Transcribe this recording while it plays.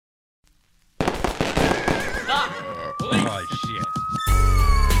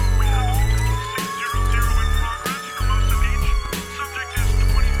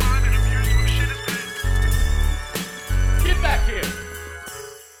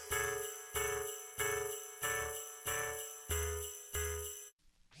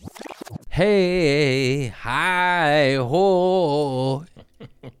Hey, hi, ho.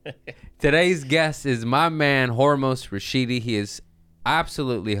 Today's guest is my man, Hormoz Rashidi. He is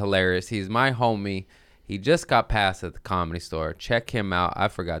absolutely hilarious. He's my homie. He just got passed at the Comedy Store. Check him out. I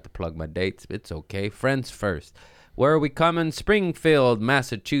forgot to plug my dates. It's okay. Friends first. Where are we coming? Springfield,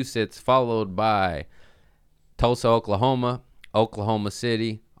 Massachusetts, followed by Tulsa, Oklahoma, Oklahoma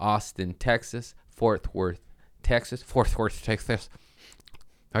City, Austin, Texas, Fort Worth, Texas,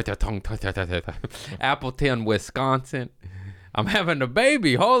 Appleton, Wisconsin. I'm having a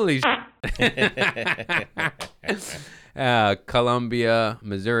baby. Holy Columbia,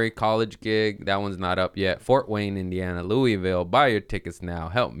 Missouri college gig. That one's not up yet. Fort Wayne, Indiana, Louisville. Buy your tickets now.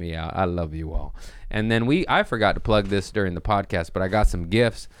 Help me out. I love you all. And then I forgot to plug this during the podcast, but I got some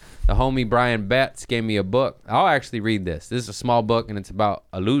gifts. The homie Brian Betts gave me a book. I'll actually read this. This is a small book, and it's about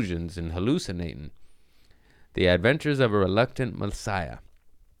illusions and hallucinating. The Adventures of a Reluctant Messiah.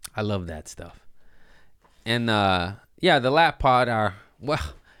 I love that stuff. And yeah, the lap pod are,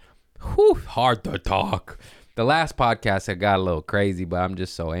 well, hard to talk. The last podcast I got a little crazy, but I'm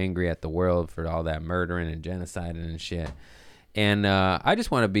just so angry at the world for all that murdering and genociding and shit. And I just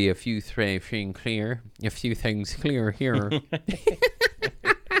want to be a few things clear here.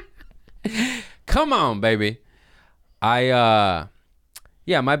 Come on, baby. Yeah,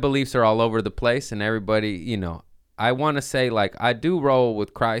 my beliefs are all over the place, and everybody, you know, I want to say, like, I do roll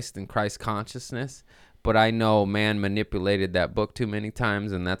with Christ and Christ consciousness, but I know man manipulated that book too many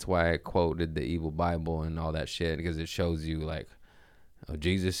times, and that's why I quoted the evil Bible and all that shit, because it shows you, like, oh,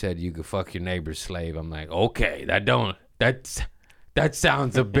 Jesus said you could fuck your neighbor's slave. I'm like, okay, that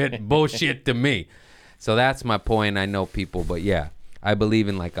sounds a bit bullshit to me. So that's my point. I know people, but yeah, I believe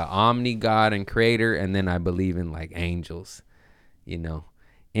in like an omni God and creator, and then I believe in like angels, you know.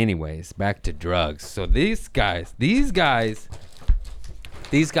 Anyways, back to drugs. So these guys,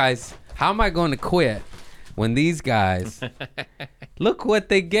 how am I going to quit when these guys, look what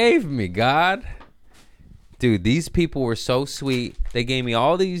they gave me, God. Dude, these people were so sweet. They gave me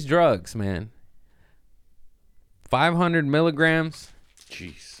all these drugs, man. 500 milligrams.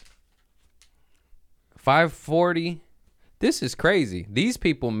 Jeez. 540. This is crazy. These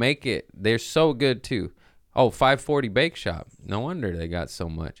people make it. They're so good, too. Oh, 540 Bake Shop. No wonder they got so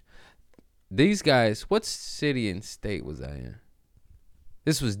much. These guys, what city and state was I in?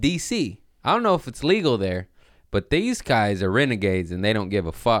 This was D.C. I don't know if it's legal there, but these guys are renegades and they don't give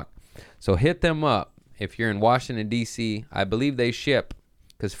a fuck. So hit them up. If you're in Washington, D.C., I believe they ship,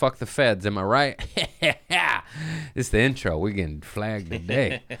 because fuck the feds. Am I right? This is the intro. We're getting flagged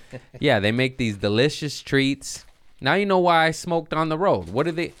today. Yeah, they make these delicious treats. Now you know why I smoked on the road. What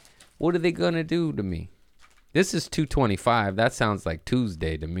are they going to do to me? This is 225. That sounds like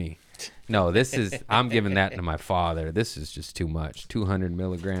Tuesday to me. No, I'm giving that to my father. This is just too much. 200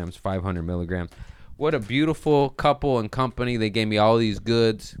 milligrams, 500 milligrams. What a beautiful couple and company. They gave me all these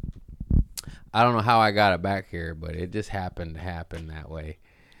goods. I don't know how I got it back here, but it just happened to happen that way.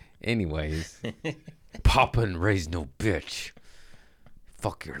 Anyways, Papa and raise no bitch.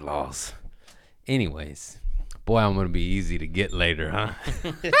 Fuck your laws. Anyways, boy, I'm going to be easy to get later, huh?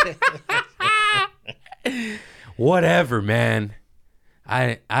 Whatever, man.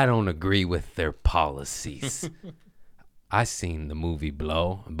 I don't agree with their policies. I seen the movie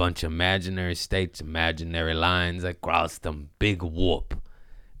Blow. A bunch of imaginary states, imaginary lines. I crossed them. Big whoop.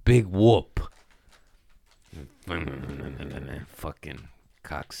 Big whoop. Fucking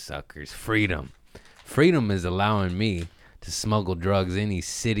cocksuckers. Freedom. Freedom is allowing me to smuggle drugs any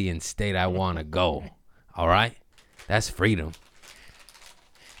city and state I want to go. All right? That's freedom.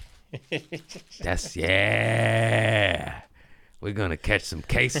 Yeah. We're going to catch some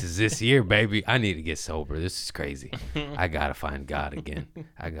cases this year, baby. I need to get sober. This is crazy. I got to find God again.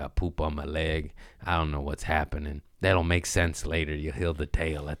 I got poop on my leg. I don't know what's happening. That'll make sense later. You'll hear the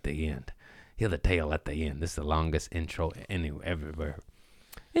tale at the end. Hear the tale at the end. This is the longest intro everywhere.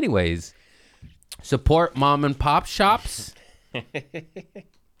 Anyways, support mom and pop shops.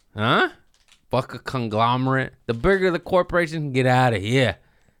 Huh? Fuck a conglomerate. The bigger the corporation, get out of here.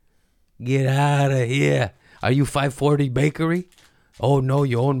 Get out of here. Are you 540 Bakery? Oh, no,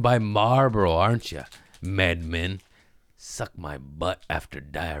 you're owned by Marlboro, aren't you? Madmen. Suck my butt after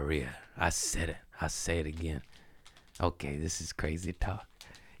diarrhea. I said it. I'll say it again. Okay, this is crazy talk.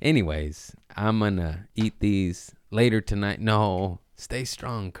 Anyways, I'm going to eat these later tonight. No, stay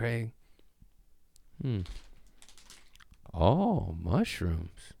strong, Craig. Oh,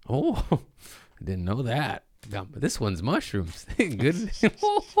 mushrooms. Oh, I didn't know that. This one's mushrooms. Good.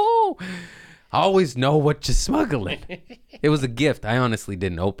 I always know what you're smuggling. It was a gift. I honestly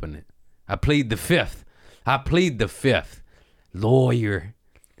didn't open it. I plead the fifth. Lawyer.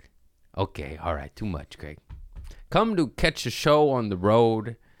 Okay, all right, too much, Craig. Come to catch a show on the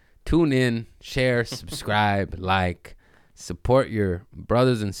road. Tune in, share, subscribe, like, support your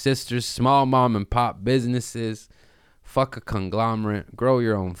brothers and sisters, small mom and pop businesses, fuck a conglomerate, grow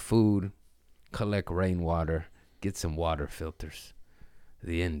your own food, collect rainwater, get some water filters.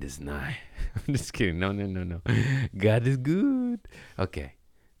 The end is nigh. I'm just kidding. No. God is good. Okay.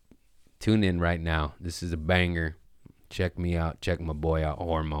 Tune in right now. This is a banger. Check me out. Check my boy out,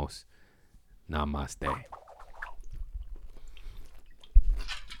 Hormoz. Namaste.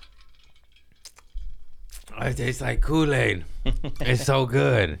 It tastes like Kool-Aid. It's so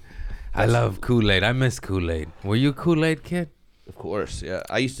good. I love Kool-Aid. I miss Kool-Aid. Were you a Kool-Aid kid? Of course, yeah.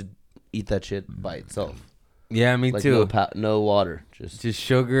 I used to eat that shit by itself. Yeah, me too. No water. Just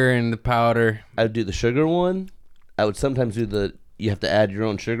sugar and the powder. I would do the sugar one. I would sometimes do you have to add your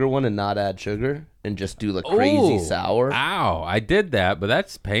own sugar one and not add sugar and just do the crazy sour. Ow, I did that, but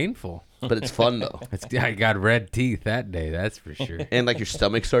that's painful. But it's fun, though. I got red teeth that day, that's for sure. And, like, your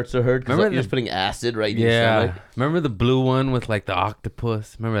stomach starts to hurt because you're just putting acid right in your stomach. Remember the blue one with, like, the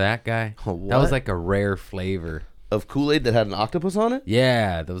octopus? Remember that guy? What? That was, like, a rare flavor. Of Kool-Aid that had an octopus on it?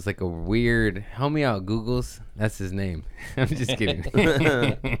 Yeah, that was, like, a weird... Help me out, Googles. That's his name. I'm just kidding.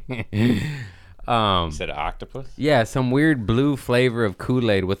 You said octopus? Yeah, some weird blue flavor of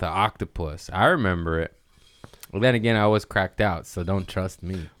Kool-Aid with an octopus. I remember it. Well, then again, I was cracked out, so don't trust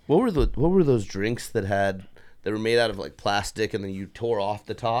me. What were those drinks that were made out of like plastic and then you tore off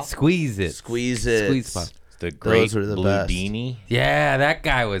the top? Squeeze it. Squeeze pop. The great were the Blue best. Beanie. Yeah, that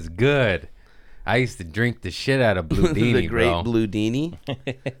guy was good. I used to drink the shit out of Blue Beanie, the great bro. Blue Beanie.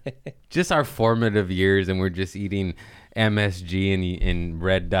 Just our formative years, and we're just eating MSG and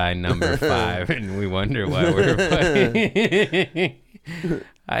red dye number 5, and we wonder why we're fucking...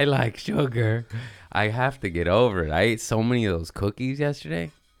 I like sugar. I have to get over it. I ate so many of those cookies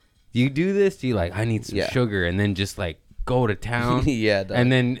yesterday. Do you do this? Do you like, I need some sugar, and then just like go to town? Yeah. Dog.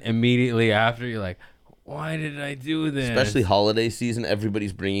 And then immediately after, you're like, why did I do this? Especially holiday season,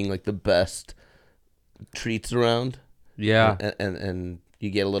 everybody's bringing like the best treats around. Yeah. And you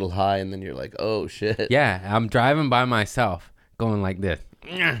get a little high, and then you're like, oh shit. Yeah, I'm driving by myself, going like this,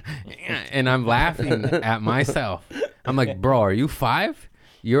 and I'm laughing at myself. I'm like, bro, are you 5?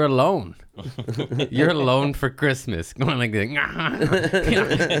 You're alone. You're alone for Christmas. Going like this.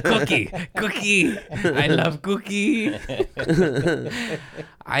 Cookie. I love cookie.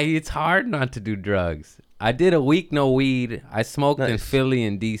 It's hard not to do drugs. I did a week no weed. I smoked in Philly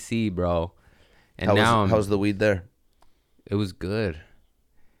and DC, bro. And how's the weed there? It was good.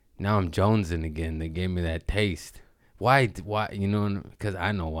 Now I'm jonesing again. They gave me that taste. Why? You know, because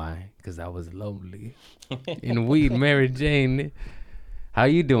I know why. Because I was lonely. In weed, Mary Jane. How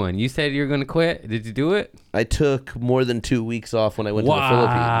you doing? You said you were going to quit. Did you do it? I took more than 2 weeks off when I went to the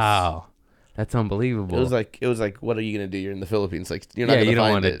Philippines. Wow. That's unbelievable. It was like, what are you going to do? You're in the Philippines. Like, you're not going to you don't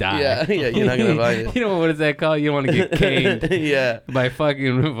find want to it. die. Yeah, you're not going to find it. You know, what is that called? You don't want to get caned. Yeah. By fucking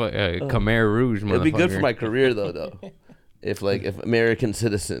Khmer Rouge, motherfucker. It'd be good for my career, though. If American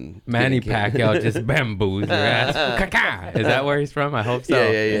citizen. Manny Pacquiao just bamboos your ass. Kaka. Is that where he's from? I hope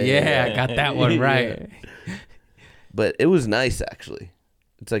so. Yeah, I got that one right. Yeah. But it was nice, actually.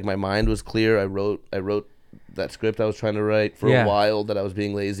 It's like my mind was clear. I wrote that script I was trying to write for a while that I was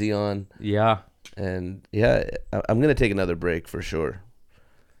being lazy on. Yeah. And yeah, I'm going to take another break for sure.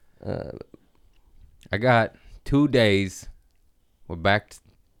 I got 2 days. We're back to,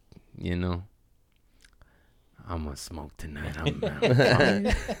 I'm going to smoke tonight.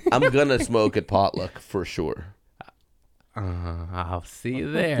 I'm going to smoke at potluck for sure. I'll see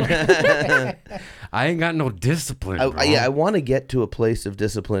you there. I ain't got no discipline, bro. I want to get to a place of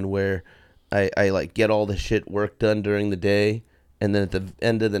discipline where I like get all the shit work done during the day, and then at the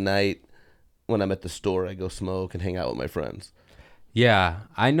end of the night, when I'm at the store, I go smoke and hang out with my friends. Yeah,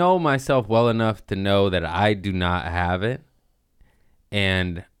 I know myself well enough to know that I do not have it,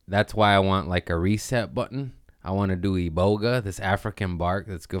 and that's why I want like a reset button. I want to do iboga, this African bark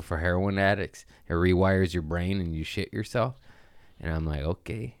that's good for heroin addicts. It rewires your brain and you shit yourself. And I'm like,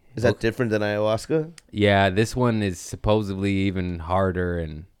 okay. Is that different than ayahuasca? Yeah, this one is supposedly even harder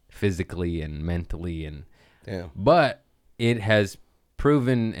and physically and mentally. But it has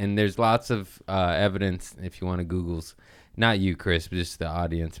proven, and there's lots of evidence, if you want to Google's, not you, Chris, but just the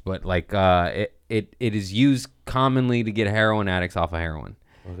audience, but like it is used commonly to get heroin addicts off of heroin.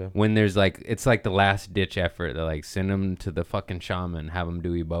 Okay. When there's like, it's like the last ditch effort. They like send them to the fucking shaman, have them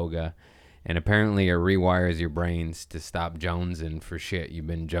do iboga, and apparently it rewires your brains to stop jonesing for shit you've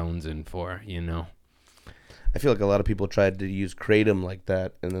been jonesing for, I feel like a lot of people tried to use kratom like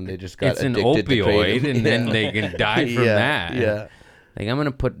that, and then they just got it's an addicted to opioid, kratom. and then they can die from that. Yeah. Like, I'm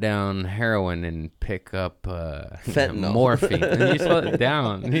gonna put down heroin and pick up Fentanyl. morphine. And he slowed it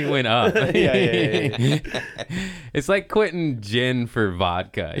down. He went up. Yeah. It's like quitting gin for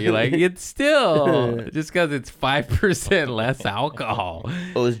vodka. You're like, it's still just because it's 5% less alcohol.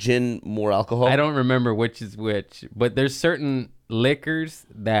 Oh, is gin more alcohol? I don't remember which is which, but there's certain liquors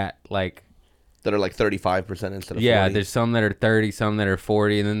that like. That are like 35% instead of 40. Yeah, there's some that are 30, some that are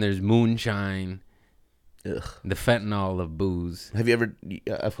 40, and then there's moonshine. Ugh. The fentanyl of booze. Have you ever?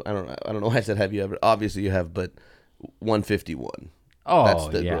 I don't know why I said have you ever. Obviously you have, but 151. Oh, That's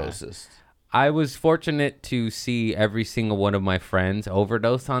the yeah. grossest. I was fortunate to see every single one of my friends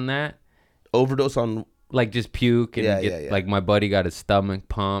overdose on that. Overdose on. Like just puke and Yeah, get, yeah. like my buddy got his stomach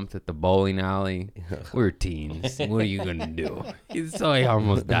pumped at the bowling alley. We were teens. What are you gonna do? So he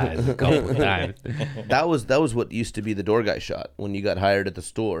almost died a couple times. That was what used to be the door guy shot when you got hired at the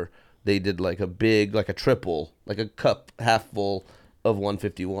store. They did like a big, like a triple, like a cup half full of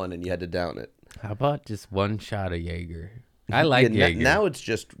 151, and you had to down it. How about just one shot of Jaeger? I like Yeah, Jaeger. now it's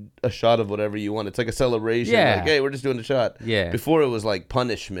just a shot of whatever you want. It's like a celebration. Yeah. Like, hey, we're just doing a shot. Yeah. Before it was like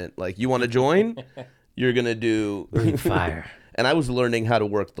punishment. Like, you want to join? You're going to do fire. And I was learning how to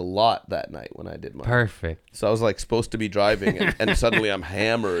work the lot that night when I did mine. Perfect. So I was like supposed to be driving, and suddenly I'm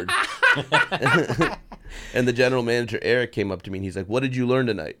hammered. And the general manager, Eric, came up to me and he's like, "What did you learn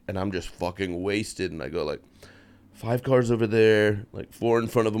tonight?" And I'm just fucking wasted. And I go like, 5 cars over there, like 4 in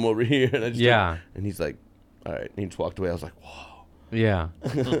front of them over here. And I just and he's like, all right. And he just walked away. I was like, whoa. Yeah.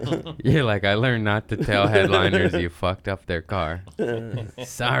 You're like, I learned not to tell headliners you fucked up their car.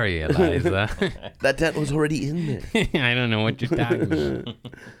 Sorry, Eliza. That dent was already in there. I don't know what you're talking about.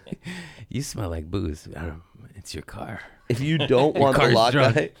 You smell like booze. It's your car. If you don't want the car's lot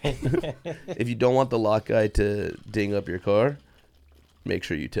drunk. guy, if you don't want the lot guy to ding up your car, make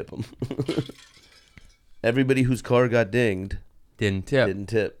sure you tip him. Everybody whose car got dinged Didn't tip. didn't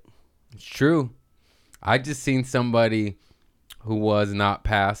tip. It's true. I just seen somebody who was not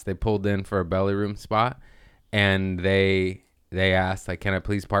passed. They pulled in for a belly room spot, and they asked, like, "Can I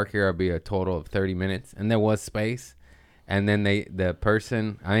please park here? It'll be a total of 30 minutes." And there was space. And then the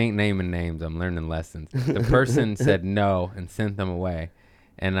person, I ain't naming names, I'm learning lessons. The person said no and sent them away.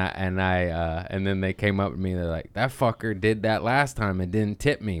 And then they came up to me. They're like, "That fucker did that last time and didn't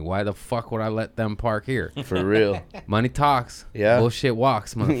tip me. Why the fuck would I let them park here?" For real. Money talks. Yeah. Bullshit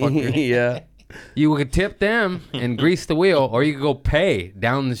walks, motherfucker. Yeah. You could tip them and grease the wheel, or you could go pay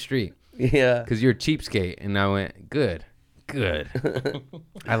down the street Yeah. because you're a cheapskate. And I went, good.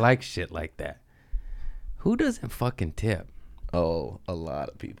 I like shit like that. Who doesn't fucking tip? Oh, a lot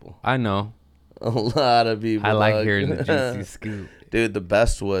of people. I know. A lot of people. I like dog. hearing the juicy scoop. Dude, the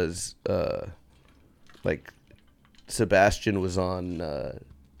best was like Sebastian was on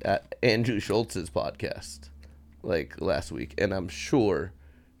at Andrew Schultz's podcast like last week, and I'm sure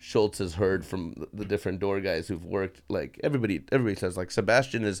Schultz has heard from the different door guys who've worked. Like everybody says like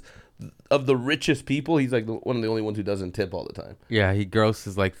Sebastian is of the richest people. He's like one of the only ones who doesn't tip all the time. Yeah, he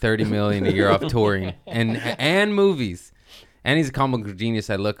grosses like $30 million a year off touring and movies, and he's a comic genius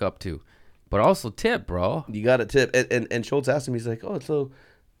I look up to. But also tip, bro. You got to tip. And Schultz asked him, he's like, "Oh, so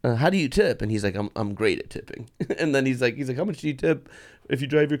how do you tip?" And he's like, I'm great at tipping." And then he's like, "How much do you tip if you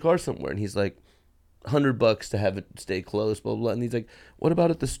drive your car somewhere?" And he's like, $100 to have it stay close, blah, blah, blah. And he's like, "What about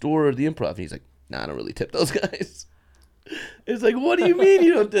at the store or the Improv?" And he's like, "Nah, I don't really tip those guys." It's like, what do you mean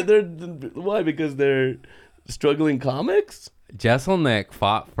you don't tip? Why? Because they're struggling comics? Jesselnick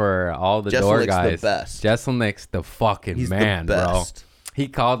fought for all the door Jesselnick's guys. the best. Jesselnick's the fucking He's man, the bro. best. He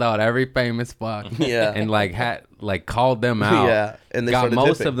called out every famous fuck. Yeah. And called them out. Yeah. And they got started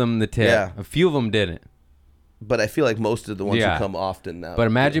most tipping. of them to tip. Yeah. A few of them didn't. But I feel like most of the ones Yeah. who come often now. But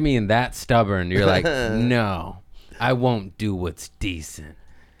imagine being that stubborn. You're like, no, I won't do what's decent.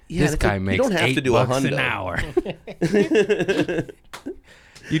 Yeah, This it's guy like, makes you don't have $8 to do a an hundo. hour.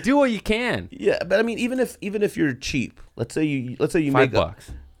 You do what you can. Yeah, but I mean, even if you're cheap, let's say you make $5.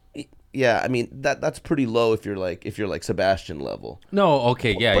 Yeah, I mean that's pretty low if you're like Sebastian level. No,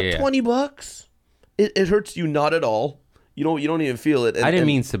 okay, yeah, But yeah. $20, it hurts you not at all. You don't even feel it. And, I didn't and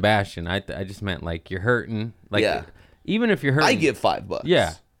mean Sebastian. I just meant like you're hurting. Like, Yeah. even if you're hurting. I give $5.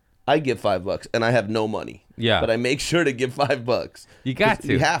 Yeah. I give $5, and I have no money. Yeah. but I make sure to give $5. You got to.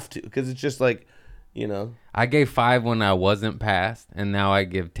 You have to, because it's just like, you know. I gave 5 when I wasn't passed, and now I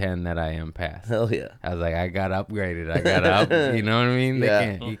give 10 that I am passed. Hell yeah. I was like, I got upgraded. I got up. You know what I mean?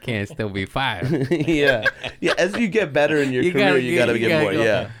 Yeah. You can't still be 5. Yeah. As you get better in your career, you gotta get more. go.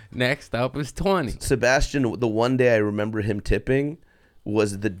 Yeah. Next up is 20. Sebastian, the one day I remember him tipping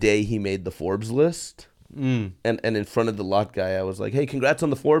was the day he made the Forbes list. And in front of the lot guy, I was like, "Hey, congrats on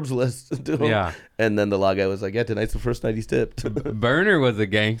the Forbes list." to him. Yeah. And then the lot guy was like, "Yeah, tonight's the first night he's tipped." Burner was a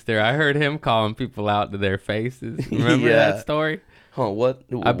gangster. I heard him calling people out to their faces. Remember that story? Huh? What?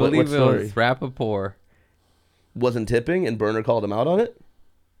 I believe what it was Rappaport. Wasn't tipping, and Burner called him out on it.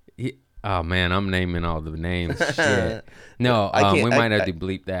 Oh man, I'm naming all the names. Shit. No, we might have to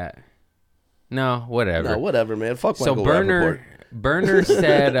bleep that. No, whatever. No, whatever, man. Fuck Michael Burner. Rappaport. Burner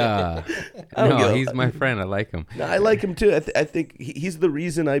said, "No, he's my friend. I like him." No, I like him too. I think he's the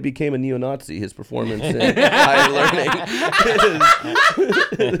reason I became a neo-Nazi. His performance in Higher Learning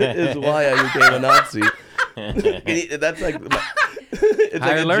is why I became a Nazi. That's like it's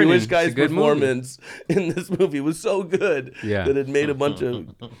like a Jewish guy's performance in this movie was so good that it made a bunch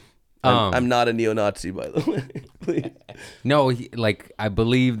of. I'm not a neo-Nazi, by the way. Please. No, I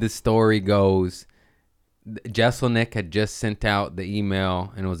believe the story goes. Jesselnick had just sent out the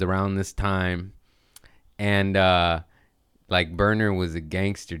email, and it was around this time, and Burner was a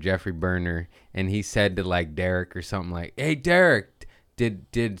gangster, Jeffrey Burner, and he said to Derek or something like, "Hey Derek,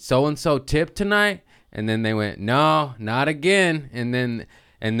 did so and so tip tonight?" And then they went, "No, not again." And then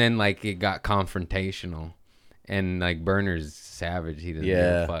it got confrontational, and Burner's savage. He doesn't give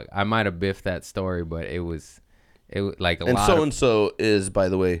a fuck. I might have biffed that story, but it was like a lot. And so and so is, by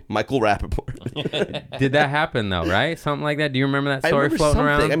the way, Michael Rappaport. Did that happen though? Right? Something like that. Do you remember that story floating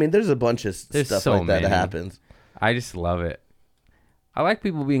around? I mean, there's a bunch of stuff like that happens. I just love it. I like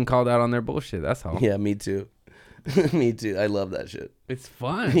people being called out on their bullshit. That's all. Yeah, me too. Me too. I love that shit. It's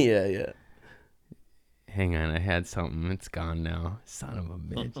fun. Yeah. Hang on, I had something. It's gone now. Son of a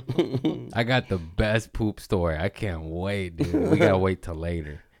bitch. I got the best poop story. I can't wait, dude. We gotta wait till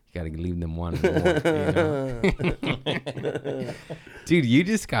later. You gotta leave them wanting more. Dude, you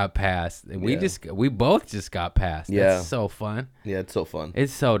just got passed. We both just got passed. Yeah. That's so fun. Yeah, it's so fun.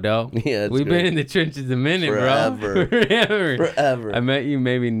 It's so dope. Yeah, we've been in the trenches a minute, bro. Forever. I met you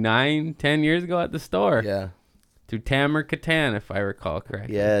maybe 9-10 years ago at the store. Yeah. Through Tamer Katan, if I recall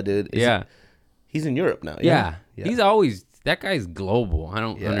correctly. Yeah, dude. He's in Europe now. Yeah. He's always, that guy's global. I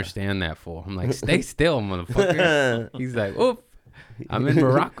don't understand that fool. I'm like, stay still, motherfucker. He's like, oop, I'm in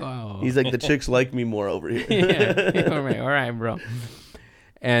Morocco. He's like, the chicks like me more over here. All right, bro.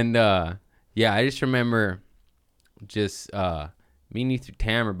 And, I just remember just meeting you through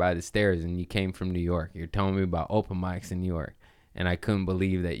Tamer by the stairs, and you came from New York. You're telling me about open mics in New York, and I couldn't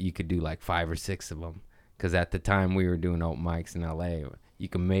believe that you could do 5 or 6 of them. Because at the time we were doing open mics in LA, you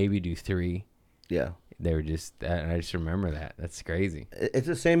could maybe do 3. Yeah. They were just, I just remember that. That's crazy. It's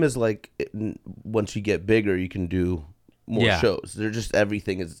the same as once you get bigger, you can do more shows. They're just,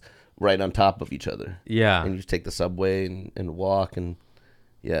 everything is right on top of each other. Yeah. And you just take the subway and walk, and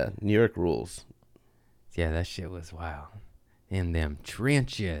New York rules. Yeah, that shit was wild. In them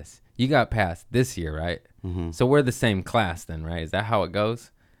trenches. You got passed this year, right? Mm-hmm. So we're the same class then, right? Is that how it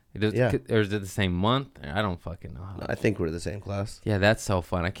goes? Or is it the same month? I don't fucking know. No, I think we're the same class. Yeah, that's so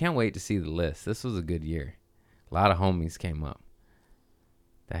fun. I can't wait to see the list. This was a good year. A lot of homies came up.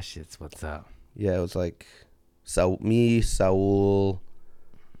 That shit's what's up. Yeah, it was me, Saul,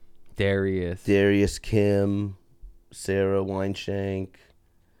 Darius, Kim, Sarah Weinshank.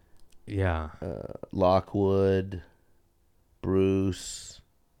 Yeah. Lockwood, Bruce.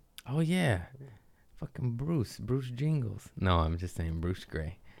 Oh, yeah. Fucking Bruce Jingles. No, I'm just saying Bruce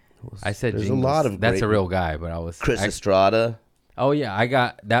Gray. I said there's Jingles. A lot of that's a real guy, but I was Chris Estrada. Oh yeah, I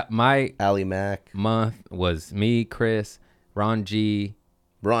got that. My Ali Mack month was me, Chris, Ron G.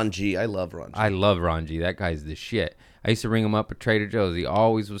 I love Ron G. I love Ron G. That guy's the shit. I used to ring him up at Trader Joe's. He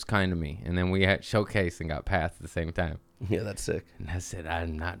always was kind to me, and then we had showcase and got passed at the same time. Yeah, that's sick. And I said,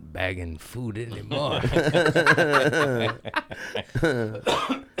 I'm not bagging food anymore.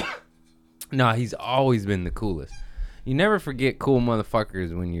 No, he's always been the coolest. You never forget cool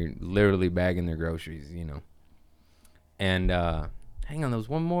motherfuckers when you're literally bagging their groceries, And hang on, there was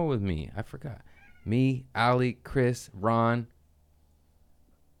one more with me. I forgot. Me, Ali, Chris, Ron.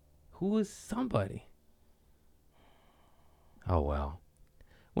 Who was somebody? Oh, well.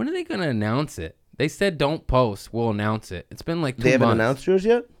 When are they going to announce it? They said don't post. We'll announce it. It's been 2 months. They haven't announced yours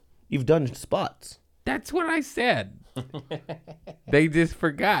yet? You've done spots. That's what I said. They just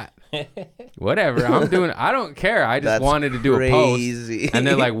forgot. Whatever. I don't care. I just wanted to do a post. And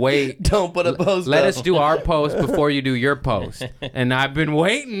they're like, wait. Don't put a post Let us do our post before you do your post. And I've been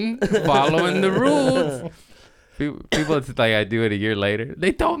waiting, following the rules. People, it's like I do it a year later.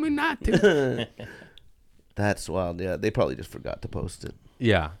 They told me not to. That's wild. Yeah, they probably just forgot to post it.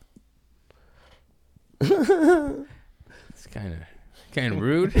 Yeah. It's kind Kind of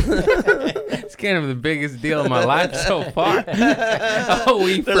rude. It's kind of the biggest deal of my life so far. Oh,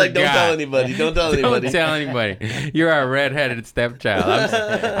 we forgot. Like, don't tell anybody. Don't tell anybody. Don't tell anybody. You're our redheaded stepchild.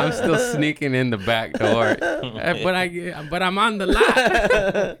 I'm still sneaking in the back door, but I'm on the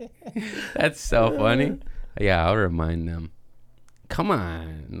lot. That's so funny. Yeah, I'll remind them. Come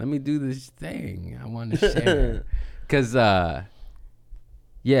on, let me do this thing. I want to share. Cause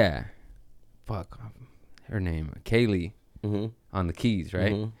yeah, fuck her name, Kaylee. Mm-hmm. On the keys,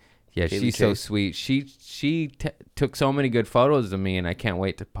 right? Mm-hmm. Yeah, Kaylee she's Chase. So sweet. She took so many good photos of me, and I can't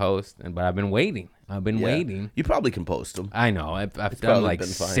wait to post. But I've been waiting. Waiting. You probably can post them. I know. I've done like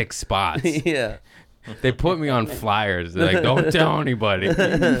 6 spots. Yeah. They put me on flyers. They're like, don't tell anybody.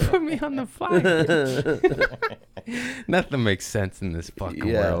 Put me on the flyers. Nothing makes sense in this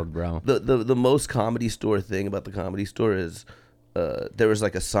fucking world, bro. The most Comedy Store thing about the Comedy Store is there was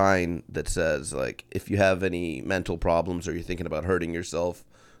like a sign that says like, if you have any mental problems or you're thinking about hurting yourself,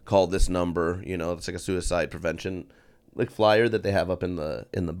 call this number. You know, it's like a suicide prevention like flyer that they have up in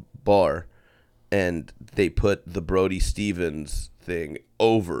the bar, and they put the Brody Stevens thing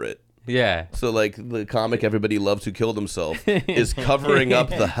over it. Yeah. So like the comic Everybody Loves Who Killed Himself is covering up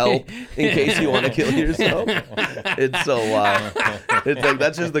the help in case you want to kill yourself. It's so wild. It's like,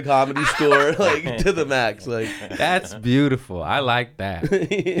 that's just the Comedy Store like to the max. Like, that's beautiful. I like that.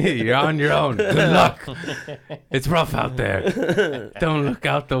 You're on your own. Good luck. It's rough out there. Don't look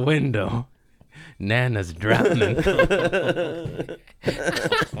out the window. Nana's drowning.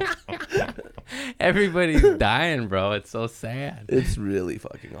 Everybody's dying, bro. It's so sad. It's really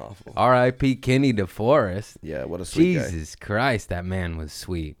fucking awful. R.I.P. Kenny DeForest. Yeah, what a sweet guy. Jesus Christ, that man was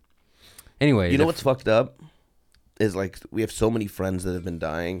sweet. Anyway, you know what's fucked up is like we have so many friends that have been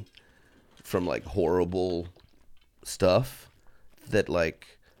dying from like horrible stuff that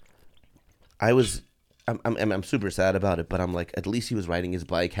like I'm super sad about it, but I'm like, at least he was riding his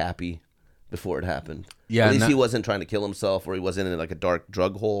bike happy before it happened. Yeah, at least he wasn't trying to kill himself, or he wasn't in like a dark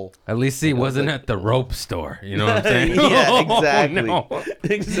drug hole. At least he wasn't at the rope store. You know what I'm saying? Yeah, exactly. Oh, no.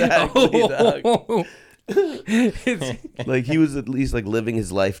 Exactly. Dog. Like he was at least like living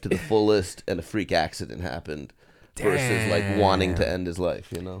his life to the fullest, and a freak accident happened. Versus like wanting to end his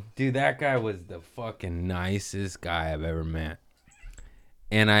life, you know? Dude, that guy was the fucking nicest guy I've ever met.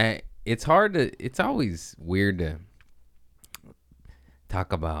 And it's always weird to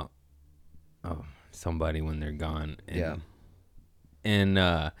talk about somebody when they're gone. And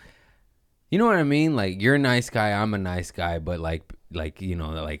you know what I mean? Like, you're a nice guy, I'm a nice guy, but like you know,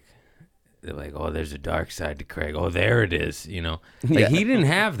 like they're like, oh, there's a dark side to Craig. Oh, there it is, you know? Like, he didn't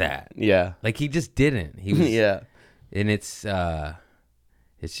have that. Yeah. Like, he just didn't. He was yeah. And it's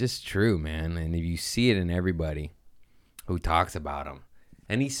just true, man. And you see it in everybody who talks about him.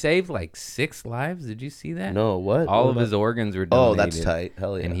 And he saved like 6 lives. Did you see that? No, what? All of his organs were donated. Oh, that's tight.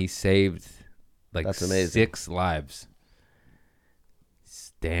 Hell yeah. And he saved like that's amazing. 6 lives.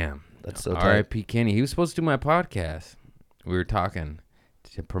 Damn. That's so tight. R.I.P. Kenny. He was supposed to do my podcast. We were talking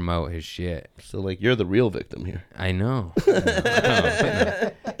to promote his shit. So like, you're the real victim here. I know.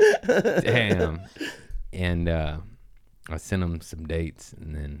 Damn. And I sent him some dates,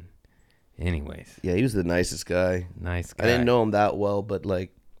 and then, anyways. Yeah, he was the nicest guy. Nice guy. I didn't know him that well, but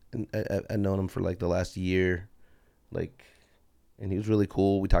like, I've known him for like the last year, like, and he was really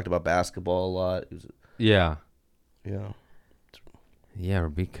cool. We talked about basketball a lot. Yeah. Yeah,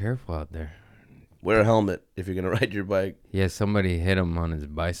 be careful out there. Wear a helmet if you're gonna ride your bike. Yeah, somebody hit him on his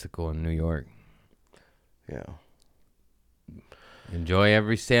bicycle in New York. Yeah. Enjoy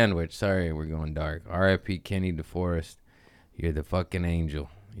every sandwich. Sorry, we're going dark. R.I.P. Kenny DeForest. You're the fucking angel.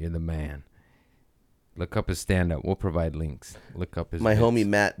 You're the man. Look up his stand-up. We'll provide links. Look up his My bits. homie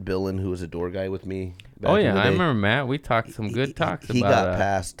Matt Billen, who was a door guy with me. Oh, yeah. I remember Matt. We talked some good talks about it. He got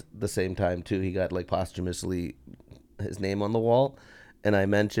passed the same time, too. He got, like, posthumously his name on the wall. And I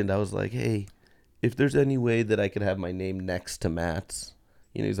was like, hey, if there's any way that I could have my name next to Matt's.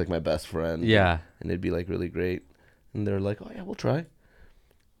 You know, he's, like, my best friend. Yeah. And it'd be, like, really great. And they're like, oh, yeah, we'll try.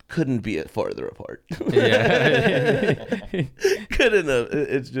 Couldn't be it farther apart. Yeah. Couldn't have.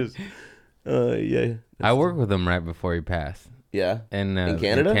 It's just, yeah. I worked with him right before he passed. Yeah? In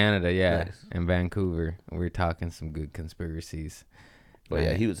Canada? In Canada, yeah. Nice. In Vancouver. We were talking some good conspiracies. But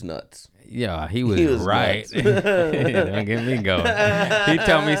yeah, he was nuts. Yeah, he was right. Don't get me going. He'd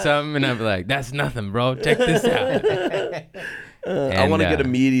tell me something, and I'd be like, that's nothing, bro. Check this out. I want to get a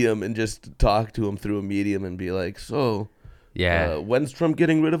medium and just talk to him through a medium and be like, so, yeah, when's Trump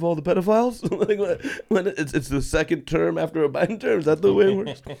getting rid of all the pedophiles? Like, when it's the second term after a Biden term? Is that the way it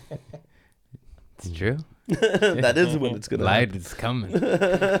works? It's true. That is when it's gonna light happen. is coming.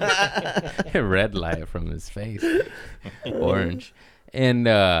 Red light from his face, orange. And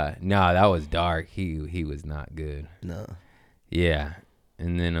no, that was dark. He was not good. No. Yeah.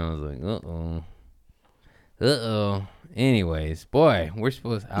 And then I was like, uh-oh. Anyways, boy, I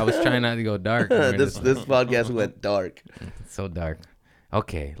was trying not to go dark. this podcast went dark. It's so dark.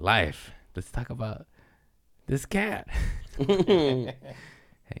 Okay, life. Let's talk about this cat. Hey,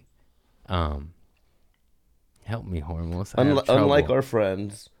 help me, Hormoz. Unlike our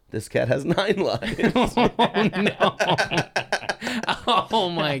friends, this cat has 9 lives. Oh, no. Oh,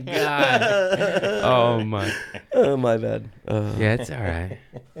 my God. Oh, my. Oh, my bad. Yeah, it's all right.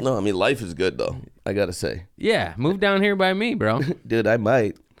 No, I mean, life is good, though. I got to say. Yeah, move down here by me, bro. Dude, I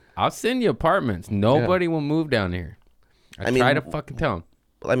might. I'll send you apartments. Nobody will move down here. I try to fucking tell them.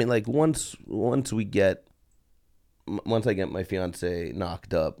 I mean, like, once I get my fiance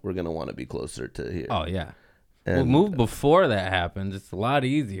knocked up, we're going to want to be closer to here. Oh, yeah. And, We'll move before that happens. It's a lot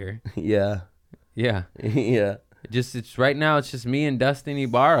easier. Yeah. Yeah. Yeah. It's right now, it's just me and Dustin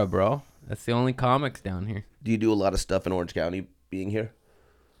Ibarra, bro. That's the only comics down here. Do you do a lot of stuff in Orange County being here?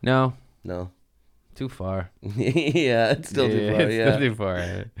 No. No. Too far. Yeah, it's still too far. It's Yeah. still too far.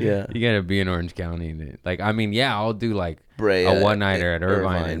 Yeah. You gotta be in Orange County. Like, I mean, yeah, I'll do like Brea, a one-nighter at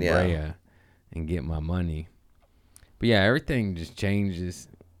Irvine and yeah. Brea and get my money. But yeah, everything just changes.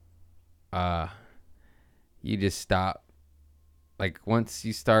 You just stop. Like, once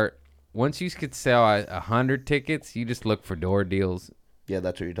you could sell 100 tickets, you just look for door deals. Yeah,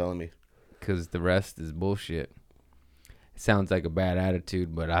 that's what you're telling me. Because the rest is bullshit. It sounds like a bad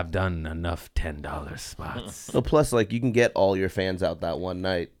attitude, but I've done enough $10 spots. Well, plus, like, you can get all your fans out that one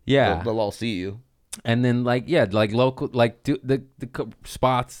night. Yeah. They'll all see you. And then, like, yeah, like local, like the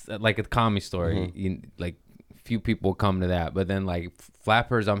spots, like at the Comedy Store, like, few people come to that. But then, like,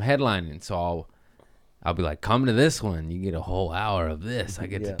 Flappers, I'm headlining, so I'll be like, come to this one. You get a whole hour of this. I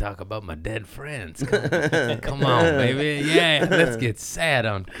get to talk about my dead friends. Come on, baby. Yeah, let's get sad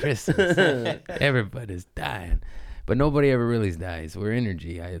on Christmas. Everybody's dying. But nobody ever really dies. We're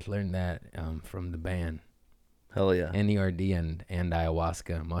energy. I learned that from the band. Hell yeah. NERD and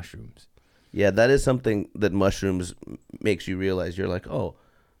ayahuasca and mushrooms. Yeah, that is something that mushrooms makes you realize. You're like, oh,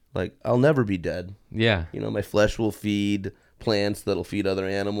 like, I'll never be dead. Yeah. You know, my flesh will feed plants that'll feed other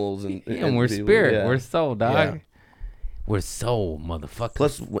animals. And we're people. spirit. Yeah. We're soul, dog. Yeah. We're soul, motherfucker.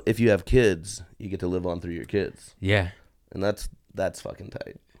 Plus, if you have kids, you get to live on through your kids. Yeah. And that's fucking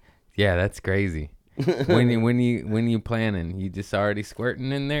tight. Yeah, that's crazy. when you planning, you just already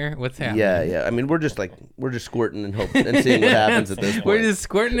squirting in there? What's happening? Yeah. I mean, we're just squirting and hoping and seeing what happens at this point. We're just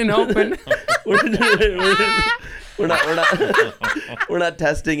squirting and hoping. we're not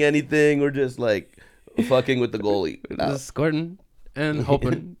testing anything. We're just like fucking with the goalie. Just squirting and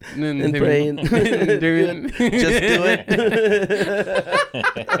hoping and praying. And doing. Just do it.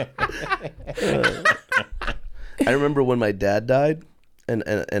 I remember when my dad died. And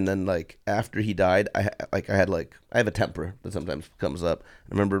then, like, after he died, I have a temper that sometimes comes up. I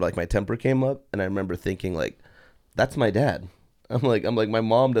remember, like, my temper came up, and I remember thinking, like, that's my dad. I'm like, my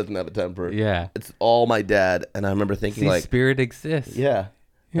mom doesn't have a temper. Yeah, it's all my dad. And I remember thinking, like, spirit exists. Yeah.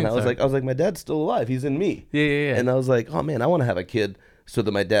 And I was like, my dad's still alive. He's in me. Yeah. And I was like, oh man, I want to have a kid so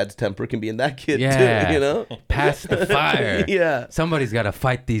that my dad's temper can be in that kid too. You know, pass the fire. Yeah. Somebody's got to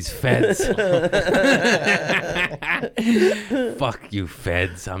fight these feds. Fuck you,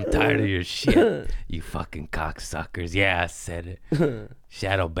 feds. I'm tired of your shit. You fucking cocksuckers. Yeah, I said it.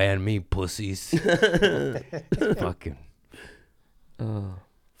 Shadow ban me, pussies. Fucking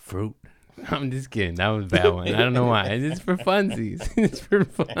fruit. I'm just kidding. That was a bad one. I don't know why. It's for funsies. It's for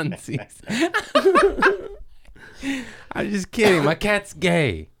funsies. I'm just kidding. My cat's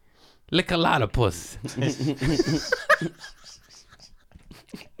gay. Lick a lot of puss.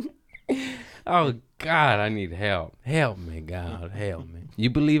 Oh, God, I need help. Help me, God. Help me. You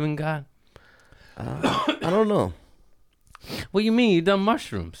believe in God? I don't know. What do you mean? You done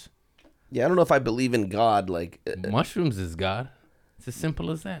mushrooms. Yeah, I don't know if I believe in God. Like mushrooms is God. It's as simple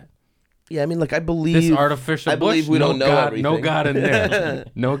as that. Yeah, I mean, like, I believe this artificial. I believe bush, we don't know God, everything. No God in there.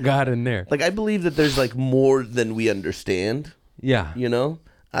 No God in there. Like, I believe that there's like more than we understand. Yeah. You know,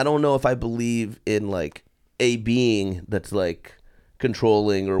 I don't know if I believe in like a being that's like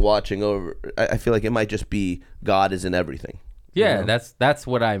controlling or watching over. I feel like it might just be God is in everything. Yeah, you know? that's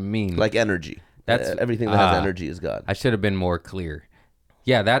what I mean. Like energy. That's everything that has energy is God. I should have been more clear.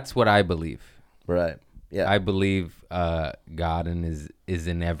 Yeah, that's what I believe. Right. Yeah. I believe God is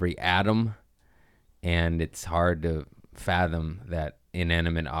in every atom, and it's hard to fathom that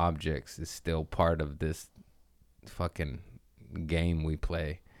inanimate objects is still part of this fucking game we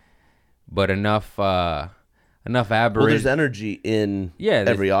play. But enough aberration. Well, there's energy in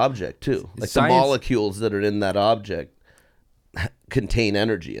every object too. Like the molecules that are in that object contain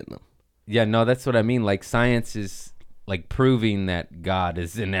energy in them. Yeah, no, that's what I mean. Like science is like proving that God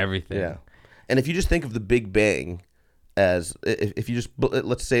is in everything. Yeah. And if you just think of the Big Bang as, if you just,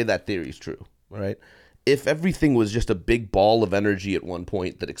 let's say that theory is true, right? If everything was just a big ball of energy at one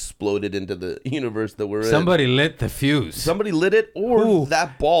point that exploded into the universe that we're in. Somebody lit the fuse. Somebody lit it, or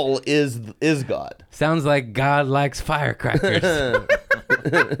that ball is God. Sounds like God likes firecrackers.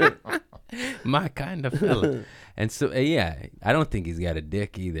 My kind of fella. And so, yeah, I don't think he's got a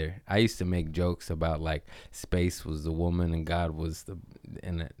dick either. I used to make jokes about, like, space was the woman and God was the,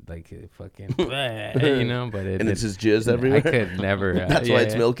 and like, fucking, you know, but and it's his jizz everywhere. I could never. That's why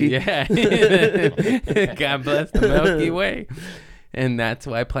it's milky? Yeah. God bless the Milky Way. And that's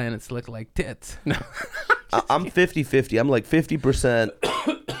why planets look like tits. No. I'm 50-50. I'm like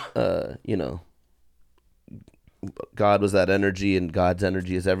 50%, you know, God was that energy and God's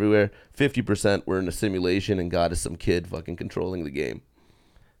energy is everywhere. 50% we're in a simulation and God is some kid fucking controlling the game.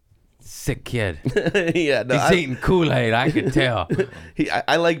 Sick kid. Yeah, no, he's eating Kool-Aid, I can tell.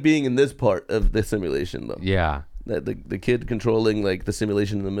 I like being in this part of the simulation though. Yeah. The kid controlling like the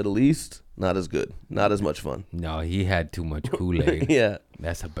simulation in the Middle East, not as good. Not as much fun. No, he had too much Kool-Aid. Yeah.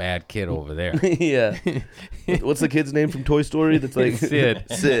 That's a bad kid over there. Yeah. What's the kid's name from Toy Story? That's like Sid.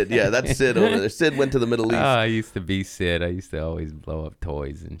 Sid, yeah, that's Sid over there. Sid went to the Middle East. I used to be Sid. I used to always blow up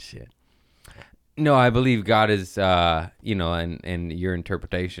toys and shit. No, I believe God is, you know, and your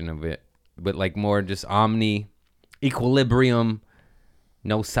interpretation of it, but like more just omni, equilibrium,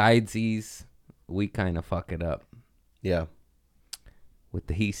 no sidesies. We kind of fuck it up. Yeah. With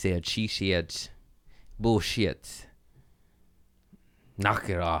the he said, she said, bullshit. Knock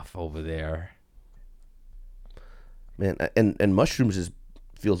it off over there. Man, and mushrooms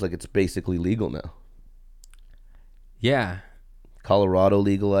feels like it's basically legal now. Yeah. Colorado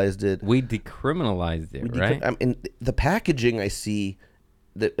legalized it. We decriminalized it, right? I mean, the packaging I see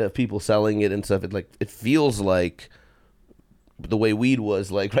that people selling it and stuff, it feels like the way weed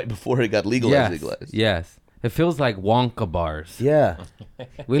was like right before it got legalized. Yes. It feels like Wonka bars. Yeah.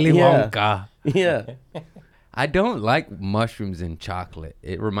 Willy Wonka. Yeah. I don't like mushrooms in chocolate.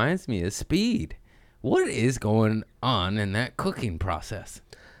 It reminds me of speed. What is going on in that cooking process?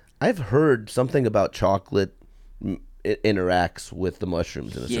 I've heard something about chocolate it interacts with the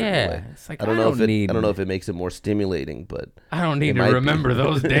mushrooms in a certain way. It's like, I don't know if it makes it more stimulating, but I don't need to remember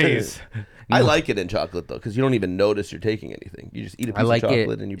those days. No. I like it in chocolate though, because you don't even notice you're taking anything. You just eat a piece of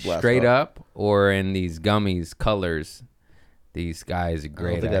chocolate and you blast straight off. up, or in these gummies, colors. These guys are great.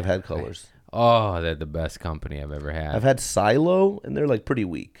 I don't think I've had colors. Oh, they're the best company I've ever had. I've had Silo, and they're like pretty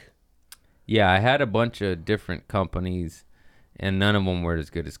weak. Yeah, I had a bunch of different companies, and none of them were as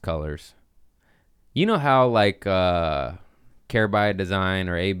good as colors. You know how like Care by Design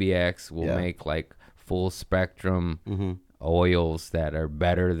or ABX will make like full spectrum oils that are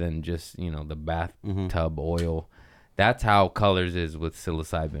better than just, you know, the bathtub oil. That's how colors is with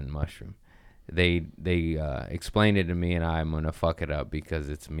psilocybin mushroom. They explained it to me, and I'm gonna fuck it up because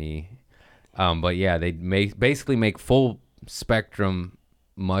it's me. But yeah, they basically make full spectrum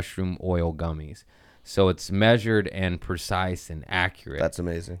mushroom oil gummies. So it's measured and precise and accurate. That's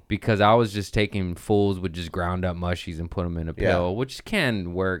amazing. Because I was just taking fulls with just ground up mushies and put them in a pill, which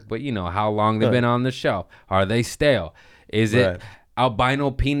can work. But you know how long they've been on the shelf. Are they stale? Is it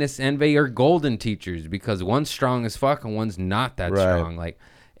albino penis envy or golden teachers? Because one's strong as fuck and one's not that strong. Like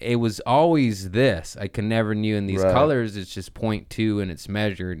it was always this. I can never knew in these colors. It's just 0.2 and it's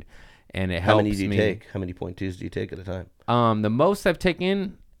measured, and it helps me. How many do you take? How many 0.2s do you take at a time? The most I've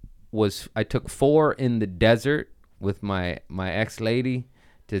taken was I took 4 in the desert with my ex-lady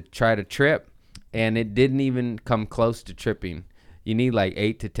to try to trip, and it didn't even come close to tripping. You need like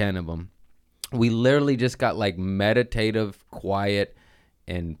 8 to 10 of them. We literally just got like meditative, quiet,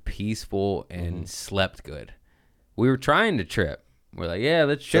 and peaceful, and slept good. We were trying to trip. We're like, yeah,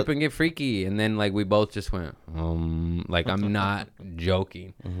 let's trip and get freaky. And then like we both just went, like I'm not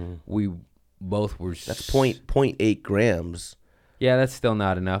joking. We both were. That's 0.8 grams. Yeah, that's still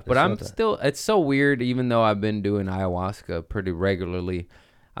not enough. But I'm still, it's so weird, even though I've been doing ayahuasca pretty regularly,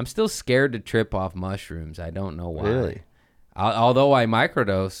 I'm still scared to trip off mushrooms. I don't know why. Really? Although I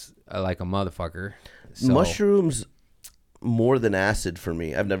microdose like a motherfucker. So. Mushrooms more than acid for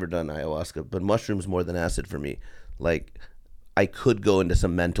me. I've never done ayahuasca, but mushrooms more than acid for me. Like, I could go into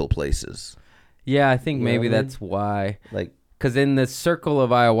some mental places. Yeah, I think maybe that's why. Like, because in the circle of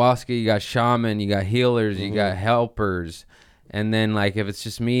ayahuasca, you got shaman, you got healers, you got helpers. And then, like, if it's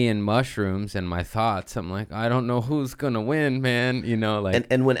just me and mushrooms and my thoughts, I'm like, I don't know who's going to win, man. You know, like.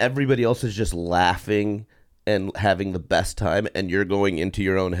 And when everybody else is just laughing and having the best time, and you're going into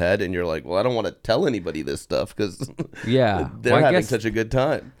your own head and you're like, well, I don't want to tell anybody this stuff because Yeah. they're having such a good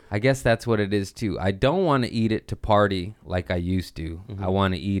time. I guess that's what it is too. I don't want to eat it to party like I used to. I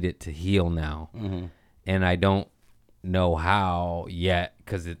want to eat it to heal now. And I don't know how yet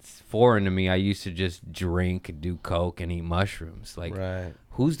because it's foreign to me. I used to just drink and do coke and eat mushrooms. Like,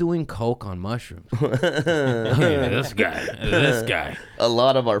 who's doing coke on mushrooms? This guy. A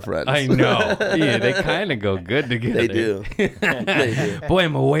lot of our friends. I know. Yeah, they kind of go good together. They do. They do. Boy,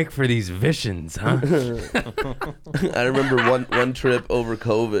 I'm awake for these visions, huh? I remember one trip over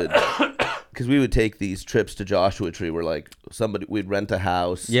COVID, because we would take these trips to Joshua Tree where like we'd rent a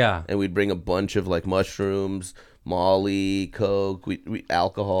house, and we'd bring a bunch of like mushrooms, Molly, coke, we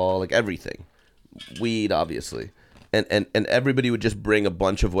alcohol, like everything, weed, obviously, and everybody would just bring a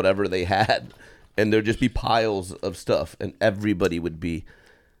bunch of whatever they had, and there'd just be piles of stuff, and everybody would be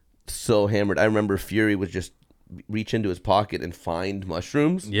so hammered. I remember Fury would just reach into his pocket and find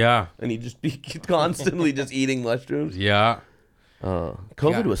mushrooms, and he'd just be constantly just eating mushrooms.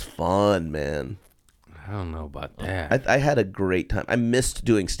 COVID was fun, man. I don't know about that. I had a great time. I missed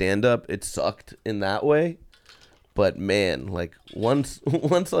doing stand-up. It sucked in that way. But man, like once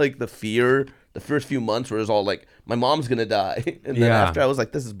like the first few months where it was all like, my mom's gonna die, and then after I was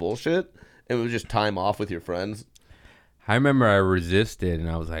like, this is bullshit, and it was just time off with your friends. I remember I resisted,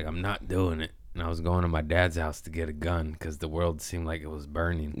 and I was like, I'm not doing it. And I was going to my dad's house to get a gun because the world seemed like it was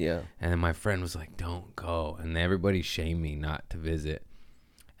burning. And then my friend was like, don't go, and everybody shamed me not to visit.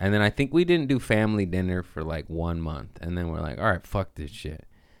 And then I think we didn't do family dinner for like 1 month, and then we're like, all right, fuck this shit.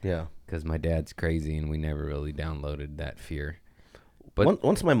 Because my dad's crazy, and we never really downloaded that fear. But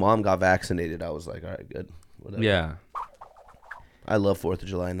once my mom got vaccinated, I was like, all right, good. Whatever. I love 4th of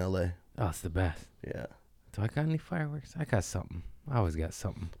July in LA. Oh, it's the best. Yeah. Do I got any fireworks? I got something. I always got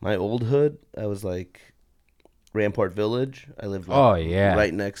something. My old hood, I was like Rampart Village. I lived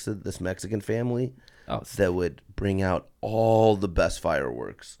right next to this Mexican family that would bring out all the best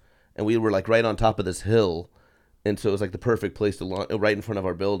fireworks. And we were like right on top of this hill. And so it was like the perfect place to launch, right in front of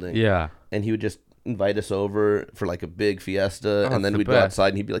our building. And he would just invite us over for like a big fiesta. And then we'd go outside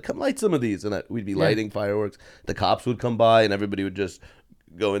and he'd be like, come light some of these. And we'd be lighting fireworks. The cops would come by and everybody would just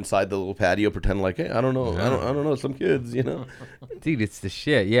go inside the little patio, pretend like, hey, I don't know. I don't know. Some kids, you know. Dude, it's the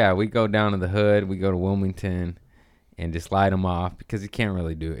shit. Yeah, we go down to the hood. We go to Wilmington and just light them off because you can't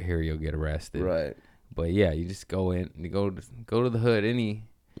really do it here. You'll get arrested. Right. But yeah, you just go in. You go to the hood.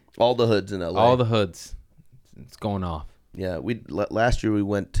 All the hoods in LA. All the hoods. It's going off. Yeah, last year we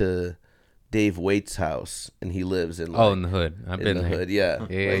went to Dave Waite's house, and he lives in in the hood. I've been in the there. hood.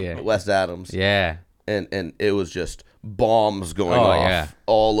 Yeah, West Adams. Yeah, and it was just bombs going off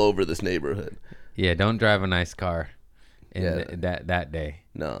all over this neighborhood. Yeah, don't drive a nice car that day.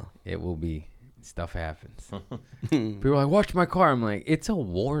 No, it will be. Stuff happens. People are like, watch my car. I'm like, it's a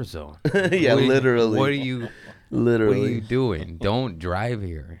war zone. Literally. What are you doing? Don't drive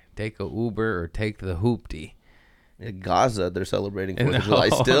here. Take a Uber or take the hoopty. In Gaza, they're celebrating 4th of July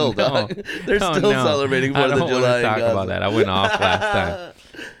still, dog. They're still celebrating 4th of July. I don't want to talk about that. I went off last time.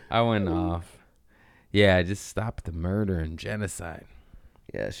 I went off. Yeah, just stop the murder and genocide.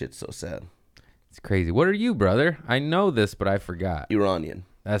 Yeah, shit's so sad. It's crazy. What are you, brother? I know this, but I forgot. Iranian.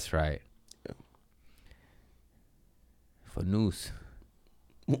 That's right. Yeah. Fanous.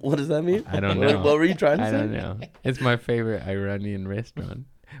 What does that mean? I don't know. What were you trying to say? I don't know. It's my favorite Iranian restaurant.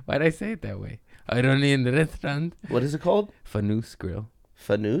 Why'd I say it that way? Iranian restaurant. What is it called? Fanous Grill.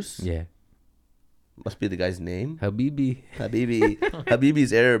 Fanous? Yeah. Must be the guy's name. Habibi.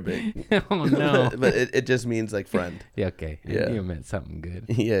 Habibi's Arabic. Oh, no. But it just means like friend. Yeah, okay. Yeah. You meant something good.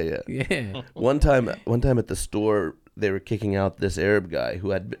 Yeah. One time at the store, they were kicking out this Arab guy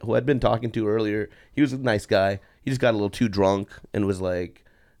who I'd been talking to earlier. He was a nice guy. He just got a little too drunk and was like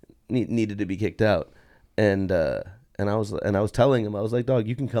needed to be kicked out. And I was telling him, I was like, dog,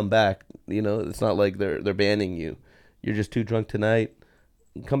 you can come back. You know, it's not like they're banning you. You're just too drunk tonight.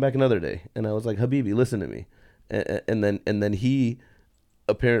 Come back another day. And I was like, Habibi, listen to me. And then he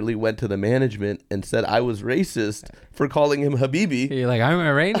apparently went to the management and said I was racist for calling him Habibi. You're like, I'm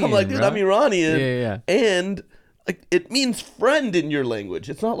Iranian. I'm like, dude, bro. I'm Iranian. Yeah. And like, it means friend in your language.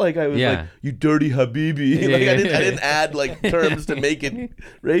 It's not like I was like, you dirty Habibi. Like I didn't add like terms to make it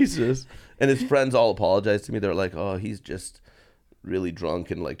racist. And his friends all apologized to me. They're like, oh, he's just really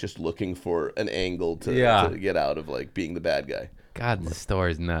drunk and like just looking for an angle to get out of like being the bad guy. God, this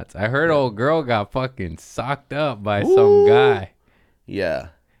story's nuts. I heard old girl got fucking socked up by some guy. Yeah.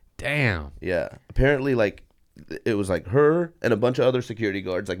 Damn. Yeah. Apparently, like, it was like her and a bunch of other security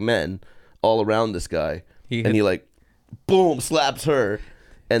guards, like men, all around this guy. He like, boom, slaps her.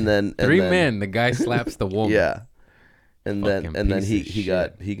 And then Three men. The guy slaps the woman. Yeah. And Fucking then piece he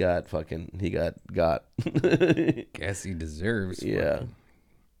of got. Guess he deserves. Yeah. fucking-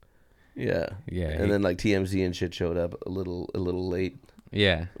 Yeah. Yeah. And then like TMZ and shit showed up a little late.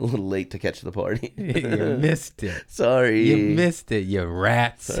 Yeah. A little late to catch the party. You missed it. Sorry. You missed it, you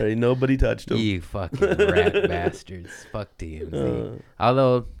rats. Sorry, nobody touched him. You fucking rat bastards. Fuck TMZ.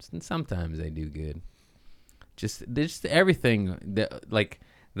 Although sometimes they do good. Just everything like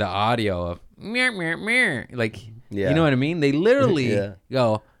the audio of meow meow meow, like Yeah. you know what I mean? They literally Yeah.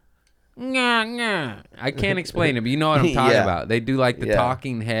 go nah, nah. I can't explain it, but you know what I'm talking Yeah. about. They do like the Yeah.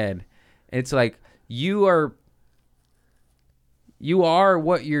 talking head. It's like you are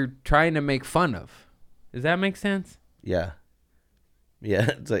what you're trying to make fun of. Does that make sense? Yeah.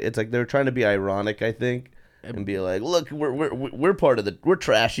 Yeah, it's like they're trying to be ironic, I think, and be like, "Look, we're part of we're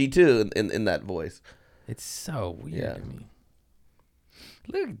trashy too," in that voice. It's so weird Yeah. to me.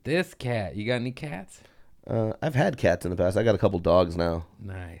 Look at this cat. You got any cats? I've had cats in the past. I got a couple dogs now.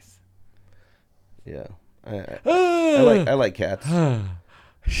 Nice. Yeah, I like cats.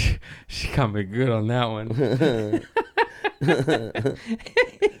 She coming good on that one.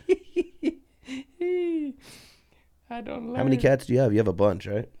 I don't like. How many cats do you have? You have a bunch,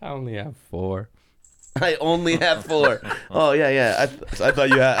 right? I only have 4. I only have 4. Oh yeah. I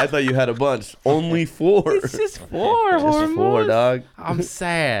thought you had a bunch. Only 4. It's just 4. Just 4, Hormoz. dog. I'm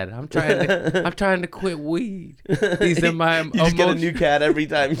sad. I'm trying to quit weed. These are my You just get a new cat every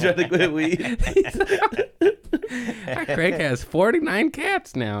time you try to quit weed. Craig has 49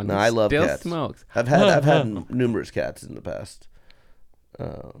 cats now. And No, he I love still cats. smokes. I've had numerous cats in the past.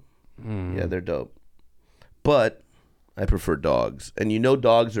 Yeah, they're dope. But I prefer dogs. And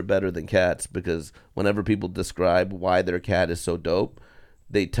dogs are better than cats because whenever people describe why their cat is so dope,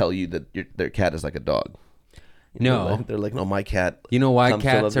 they tell you that their cat is like a dog. They're like, no, my cat. You know why comes to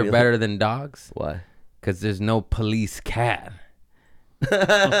cats love are me." better than dogs? Why? Because there's no police cat.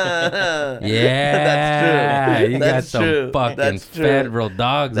 Yeah, Yeah, you got That's some true. fucking That's true. federal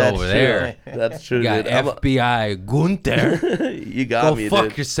dogs That's over true. there. That's true, You got dude. FBI Gunther. You got Go me, fuck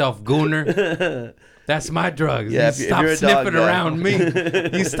dude. yourself, Gooner. That's my drugs. Yeah, You if stop you're a dog sniffing guy. around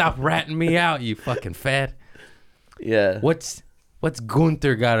me. You stop ratting me out, you fucking fat. Yeah. What's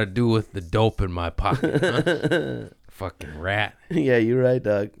Gunther got to do with the dope in my pocket? Huh? Fucking rat. Yeah, you're right,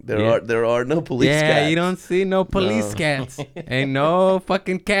 dog. Yeah. There are no police Yeah, cats. you don't see no police No. cats. Ain't no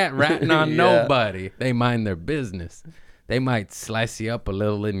fucking cat ratting on Yeah. nobody. They mind their business. They might slice you up a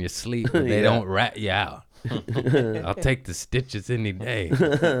little in your sleep, but they Yeah. don't rat you out. I'll take the stitches any day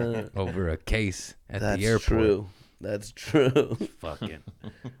over a case at That's the airport. true. That's true. Fucking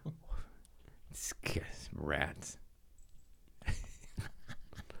rats.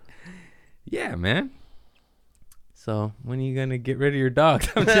 Yeah, man. So when are you gonna get rid of your dogs?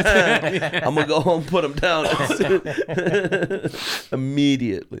 I'm just I'm gonna go home, put them down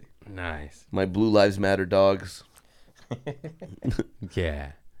immediately. Nice. My Blue Lives Matter dogs.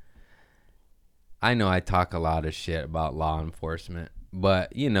 Yeah. I know I talk a lot of shit about law enforcement,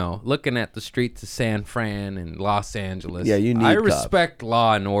 but looking at the streets of San Fran and Los Angeles, Yeah, you need I cops. respect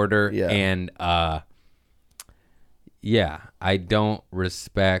law and order, Yeah. and I don't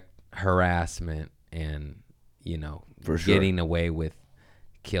respect harassment and For sure. getting away with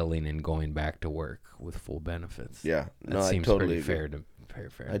killing and going back to work with full benefits. Yeah. That No, I seems totally pretty agree.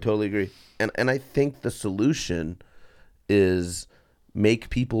 fair. I totally agree. And I think the solution is make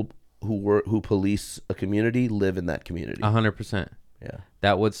people who police a community live in that community. 100%. Yeah.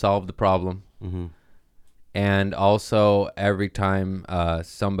 That would solve the problem. Mm-hmm. And also, every time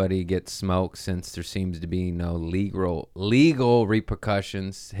somebody gets smoked, since there seems to be no legal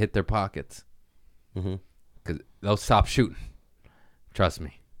repercussions, hit their pockets. Mm-hmm. Because they'll stop shooting. Trust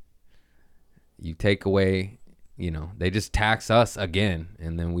me. You take away, they just tax us again,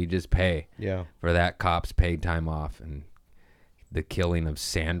 and then we just pay Yeah. for that cop's paid time off and the killing of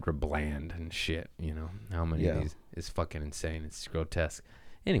Sandra Bland and shit. How many of these is fucking insane. It's grotesque.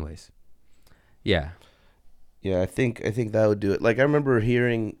 Anyways, yeah. Yeah, I think that would do it. Like I remember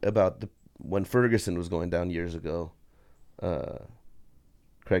hearing about when Ferguson was going down years ago.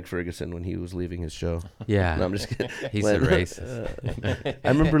 Craig Ferguson when he was leaving his show. Yeah. No, I'm just kidding. He's a racist. I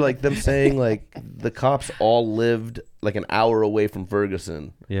remember like them saying like the cops all lived like an hour away from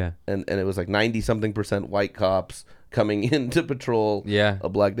Ferguson. Yeah. And it was like 90-something% white cops coming in to patrol a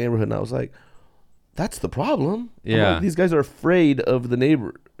black neighborhood. And I was like, that's the problem. Yeah. These guys are afraid of the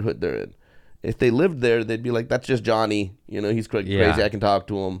neighborhood they're in. If they lived there, they'd be like, that's just Johnny. He's crazy. I can talk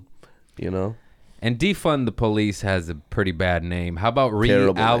to him. And defund the police has a pretty bad name. How about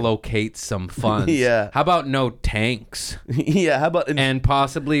Terrible name. reallocate some funds? Yeah. How about no tanks? Yeah. How about And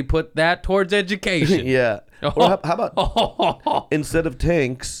possibly put that towards education. yeah. Or how about instead of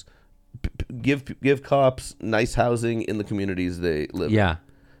tanks, give cops nice housing in the communities they live. Yeah.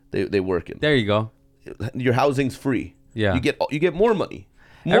 They work in. There you go. Your housing's free. Yeah. You get more money.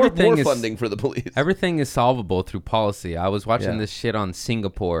 More Everything is- funding for the police. Everything is solvable through policy. I was watching Yeah. this shit on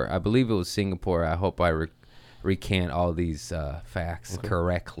Singapore. I believe it was Singapore. I hope I recant all these facts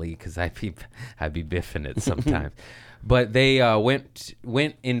correctly because I'd be biffing it sometimes. But they went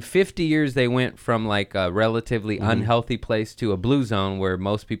in 50 years. They went from like a relatively unhealthy place to a blue zone where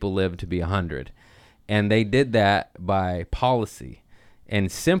most people live to be 100, and they did that by policy and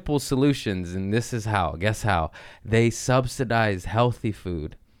simple solutions. And this is how. Guess how? They subsidized healthy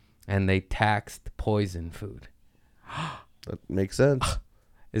food, and they taxed poison food. That makes sense.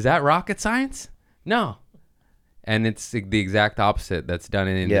 Is that rocket science? No. And it's the exact opposite that's done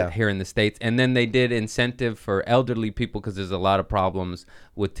here in the States. And then they did incentive for elderly people because there's a lot of problems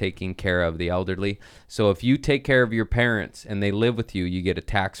with taking care of the elderly. So if you take care of your parents and they live with you, you get a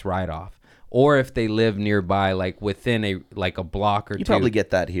tax write-off. Or if they live nearby, like within a block or two. You probably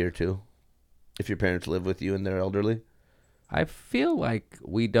get that here too, if your parents live with you and they're elderly. I feel like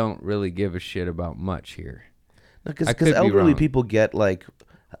we don't really give a shit about much here. Because I could be elderly wrong. people get like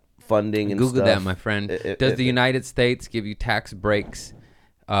funding and Google stuff. that, my friend. Does the United States give you tax breaks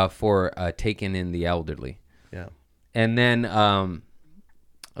for taking in the elderly? Yeah. And then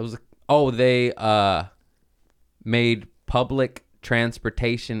they made public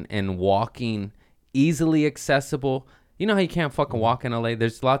transportation and walking easily accessible. You know how you can't fucking walk in LA?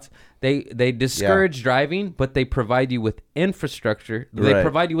 There's lots. They discourage driving, but they provide you with infrastructure. They Right.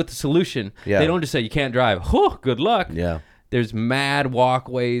 provide you with the solution. Yeah. They don't just say you can't drive. Whew, good luck. Yeah. There's mad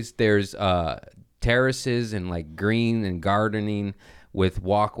walkways. There's terraces and like green and gardening with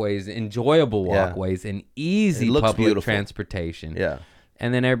walkways, enjoyable walkways, and easy It looks public beautiful. transportation. Yeah.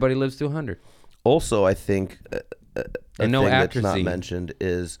 And then everybody lives to 100. Also, I think a And no thing that's not atrazine. mentioned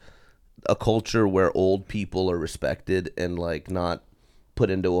is a culture where old people are respected and like not put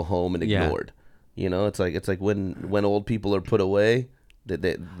into a home and Yeah. ignored. You know, it's like when old people are put away,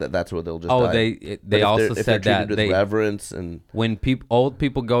 that's where they'll just Oh, die. they But if also they're said treated that with reverence and when old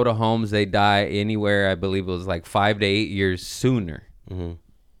people go to homes, they die anywhere. I believe it was like 5 to 8 years sooner.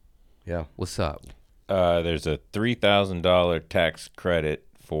 yeah. What's up? There's a $3,000 tax credit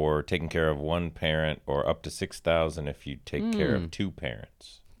for taking care of one parent, or up to $6,000 if you take care of two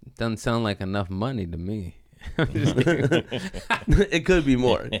parents. Doesn't sound like enough money to me. It could be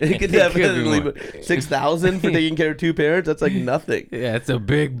more. It could be definitely more. be 6,000 for taking care of two parents. That's like nothing. Yeah, it's a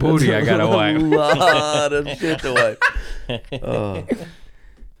big booty I gotta A wipe. lot of shit to wipe. Oh.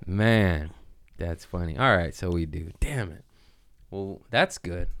 Man, that's funny. All right, so we do. Damn it. Well, that's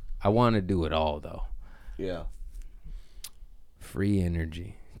good. I want to do it all though. Yeah. Free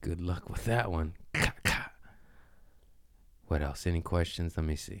energy. Good luck with that one. What else? Any questions? Let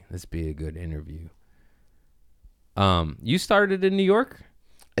me see. This be a good interview. You started in New York?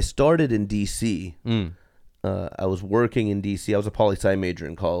 I started in D.C. I was working in D.C. I was a poli-sci major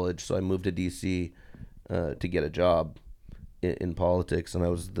in college, so I moved to D.C. To get a job in politics, and I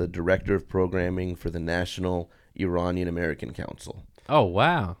was the director of programming for the National Iranian American Council. Oh,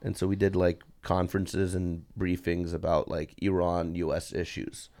 wow. And so we did like conferences and briefings about like Iran, U.S.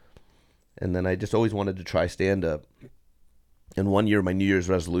 issues. And then I just always wanted to try stand-up. And one year my New Year's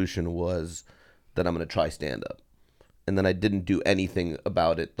resolution was that I'm going to try stand-up. And then I didn't do anything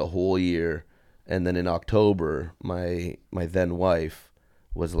about it the whole year. And then in October, my then wife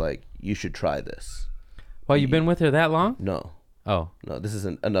was like, you should try this. Well, you've been with her that long? No, Oh. this is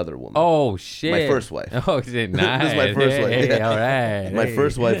another woman. Oh, shit. My first wife. Oh, shit. Nice. This is my first wife. Hey, Yeah. all right. My Hey.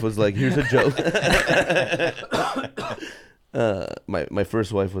 first wife was like, here's a joke. My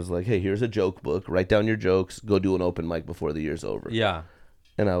first wife was like, hey, here's a joke book. Write down your jokes. Go do an open mic before the year's over. Yeah.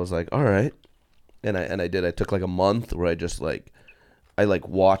 And I was like, all right. And I did. I took like a month where I just like, I like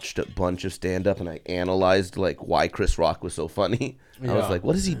watched a bunch of stand up and I analyzed like why Chris Rock was so funny. I was like,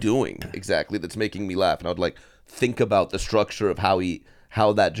 what is he doing exactly that's making me laugh? And I would like think about the structure of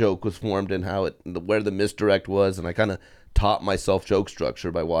how that joke was formed and where the misdirect was. And I kind of taught myself joke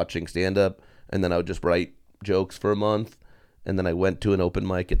structure by watching stand up. And then I would just write jokes for a month. And then I went to an open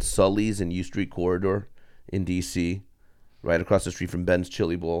mic at Sully's in U Street Corridor in DC, right across the street from Ben's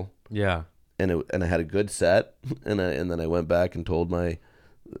Chili Bowl. Yeah. And I had a good set, and then I went back and told my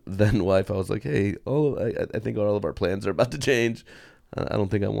then wife, I was like, hey, I think all of our plans are about to change. I don't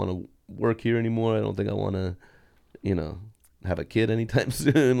think I want to work here anymore. I don't think I want to, have a kid anytime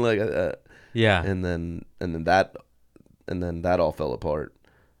soon. Like, Yeah. and then that all fell apart.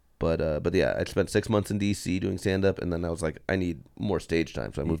 But yeah, I spent 6 months in DC doing stand up, and then I was like, I need more stage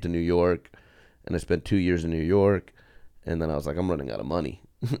time, so I moved to New York, and I spent 2 years in New York, and then I was like, I'm running out of money,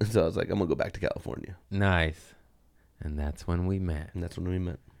 so I was like, I'm gonna go back to California. Nice. And that's when we met. And that's when we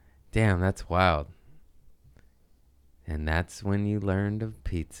met. Damn, that's wild. And that's when you learned of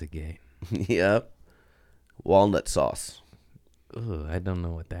Pizzagate. Yep. Walnut sauce. Ooh, I don't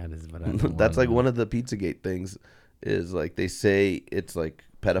know what that is, but I don't That's like know. one of the Pizzagate things is like they say it's like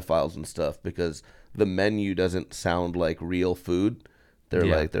pedophiles and stuff because the menu doesn't sound like real food. They're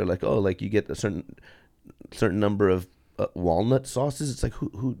like, oh, like you get a certain number of walnut sauces. It's like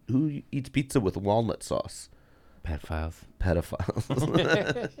who eats pizza with walnut sauce? Pedophiles.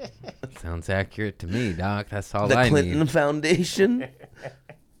 Pedophiles. Sounds accurate to me, Doc. That's all The I Clinton need. Foundation.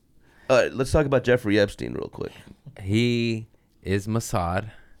 All right, let's talk about Jeffrey Epstein real quick. He is Mossad.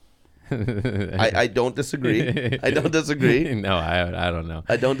 I don't disagree. I don't disagree. No, I don't know.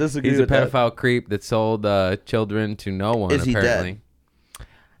 I don't disagree. He's a with that. pedophile creep that sold children to no one, Is he apparently. dead?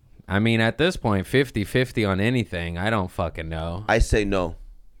 I mean, at this point, 50-50 on anything. I don't fucking know. I say no.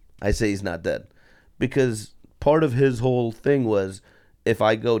 I say he's not dead. Because part of his whole thing was, if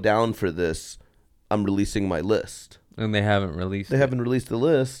I go down for this, I'm releasing my list. And they haven't released They it. haven't released the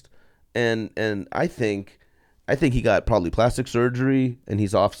list. And I think he got probably plastic surgery and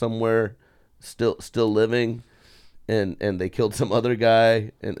he's off somewhere still living. And they killed some other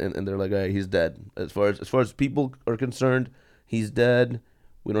guy and they're like, all right, he's dead. As far as people are concerned, he's dead.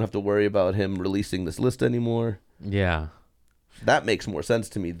 We don't have to worry about him releasing this list anymore. Yeah. That makes more sense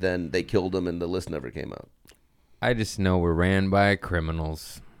to me than they killed him and the list never came out. I just know we're ran by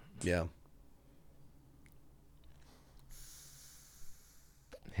criminals. Yeah.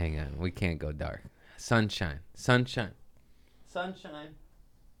 Hang on. We can't go dark. Sunshine. Sunshine. Sunshine.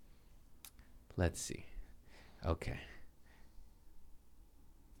 Let's see. Okay.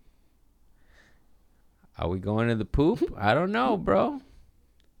 Are we going to the poop? I don't know, bro.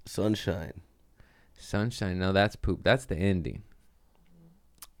 Sunshine. Sunshine. No, that's poop. That's the ending.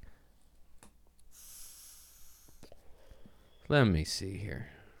 Let me see here.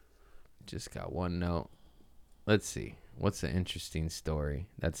 Just got one note. Let's see. What's an interesting story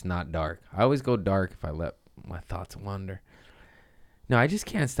that's not dark? I always go dark if I let my thoughts wander. No, I just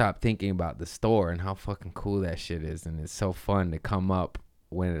can't stop thinking about the store and how fucking cool that shit is. And it's so fun to come up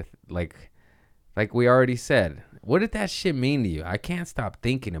when, like we already said, what did that shit mean to you? I can't stop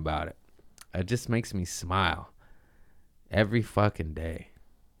thinking about it. It just makes me smile every fucking day.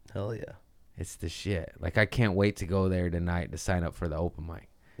 Hell yeah. It's the shit. Like, I can't wait to go there tonight to sign up for the open mic.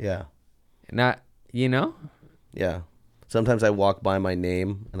 Yeah. Not, you know? Yeah. Sometimes I walk by my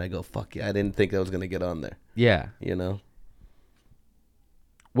name and I go, fuck yeah, I didn't think I was going to get on there. Yeah. You know?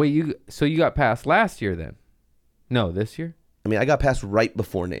 Wait, so you got passed last year then? No, this year? I mean, I got passed right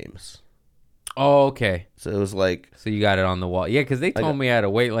before names. Oh, okay. So it was like, So you got it on the wall. Yeah, because they told me I had to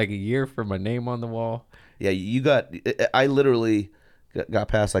wait like a year for my name on the wall. yeah, I literally got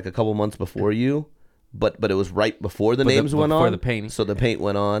passed like a couple months before you, but it was right before the names went on. Before the painting. So the paint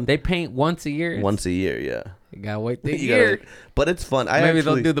went on. They paint once a year? Once a year, yeah. You got to wait the You year. but it's fun. Maybe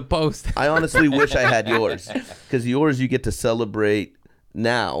they'll do the post. I honestly wish I had yours. Because yours you get to celebrate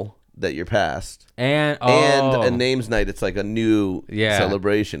now that you're passed. And a names night, it's like a new Yeah.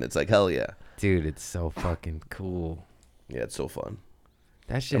 celebration. It's like, hell yeah. Dude, it's so fucking cool. Yeah, it's so fun.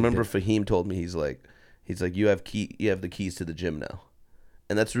 That shit. I remember Fahim told me, he's like, you have the keys to the gym now.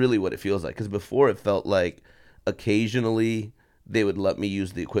 And that's really what it feels like. Because before it felt like occasionally they would let me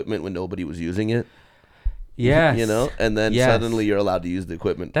use the equipment when nobody was using it. Yes. You know? And then Yes. suddenly you're allowed to use the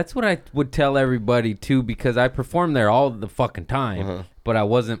equipment. That's what I would tell everybody too, because I performed there all the fucking time, but I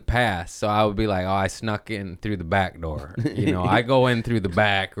wasn't passed. So I would be like, oh, I snuck in through the back door. You know, I go in through the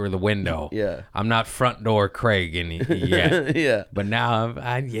back or the window. Yeah. I'm not front door Craig yet. Yeah. But now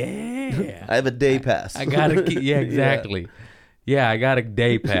yeah. I have a day pass. I got a yeah, exactly. Yeah, I got a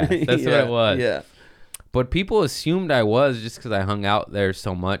day pass. That's what Yeah, it was. Yeah. But people assumed I was just because I hung out there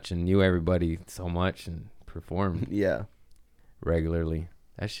so much and knew everybody so much and performed Yeah. regularly.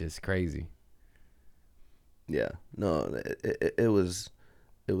 That shit's crazy. Yeah. No, it was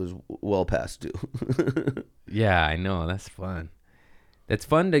well past due. Yeah, I know. That's fun. It's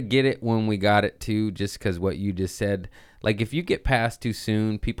fun to get it when we got it too, just because what you just said. Like, if you get past too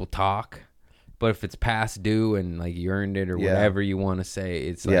soon, people talk. But if it's past due and, like, you earned it or Yeah. whatever you want to say,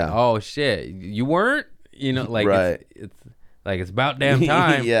 it's like, Yeah. oh, shit, you weren't? You know, like, Right. it's like, it's about damn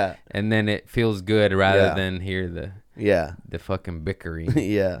time. Yeah. And then it feels good rather Yeah. than hear Yeah. the fucking bickering,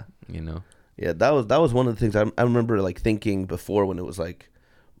 Yeah. you know? Yeah, that was one of the things I remember like thinking before when it was like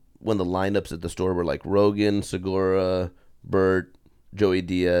when the lineups at the store were like Rogan, Segura, Bert, Joey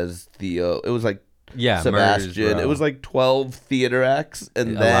Diaz, Theo. It was like Sebastian. Murders, it was like 12 theater acts,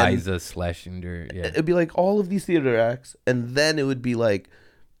 and then Eliza Schlesinger. Yeah, it'd be like all of these theater acts, and then it would be like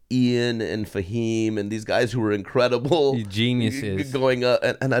Ian and Fahim and these guys who were incredible geniuses going up,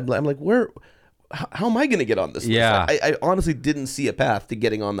 and I'm like, where? How am I going to get on this list? Yeah. I honestly didn't see a path to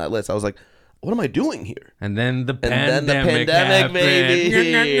getting on that list. I was like, what am I doing here? And then the then pandemic, the pandemic,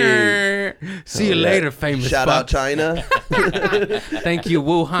 baby. See you later, famous Shout fuck. out China Thank you,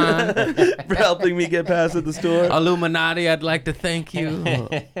 Wuhan. for helping me get past at the store. Illuminati, I'd like to thank you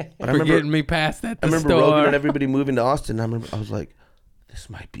for getting me past at the I remember store. Rogan and everybody moving to Austin. I was like, this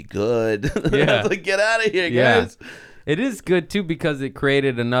might be good. Yeah. I was like, get out of here, Yeah. guys. It is good, too, because it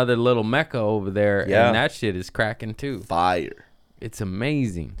created another little mecca over there, Yeah. and that shit is cracking, too. Fire. It's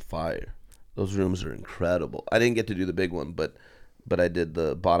amazing. Fire. Those rooms are incredible. I didn't get to do the big one, but I did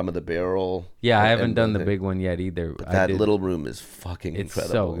the bottom of the barrel. Yeah, I haven't and done the big one yet either. But that little room is fucking It's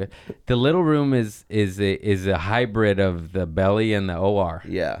incredible. so good. The little room is a hybrid of the belly and the OR.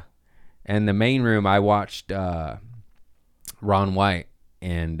 Yeah. And the main room, I watched Ron White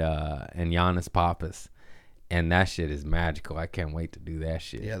and Giannis Papas, and that shit is magical. I can't wait to do that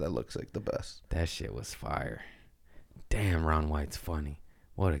shit. Yeah, that looks like the best. That shit was fire. Damn, Ron White's funny.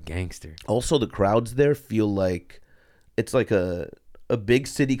 What a gangster. Also, the crowds there feel like it's like a big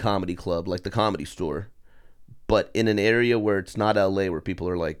city comedy club, like the Comedy Store, but in an area where it's not LA, where people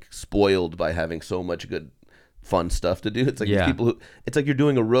are like spoiled by having so much good, fun stuff to do. It's like these people who, it's like you're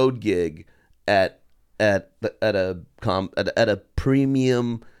doing a road gig at a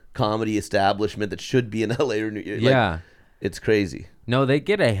premium comedy establishment that should be in LA or New York. Yeah. Like, it's crazy. No, they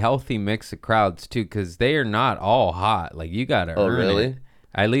get a healthy mix of crowds, too, because they are not all hot. Like, you got to earn really? it.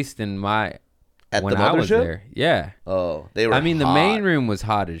 At least in my... At when the I was mothership? there. Yeah. Oh, they were I mean, hot. the main room was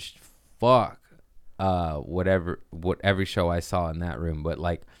hot as fuck. What every show I saw in that room, but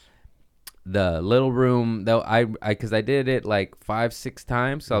like the little room though, because I did it like 5-6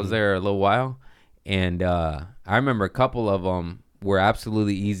 times, so I was there a little while, and I remember a couple of them were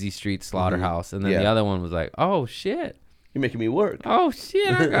absolutely easy street slaughterhouse, and then the other one was like, oh shit, You're making me work. oh shit,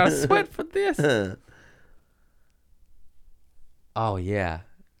 I gotta sweat for this. Oh yeah.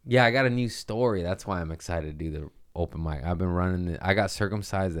 Yeah, I got a new story. That's why I'm excited to do the open mic. I've been running I got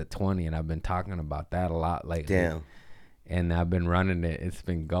circumcised at 20, and I've been talking about that a lot lately. Damn. And I've been running it. It's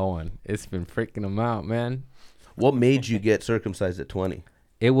been going. It's been freaking them out, man. What made you get circumcised at 20?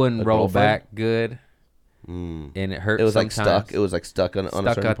 It wouldn't A roll girlfriend? back good, and it hurt. It was like sometimes. stuck. It was like stuck on a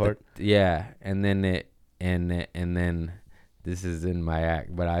Stuck certain at part. Yeah, and then and then this is in my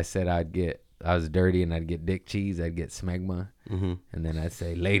act, but I said I was dirty and I'd get dick cheese, I'd get smegma, and then I'd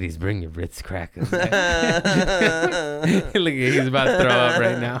say, ladies, bring your Ritz crackers. Look at, he's about to throw up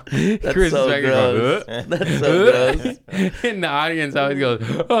right now. That's Chris so is back gross. going, That's so gross. in the audience always goes,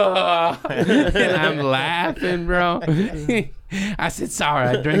 oh, and I'm laughing, bro. I said, sorry,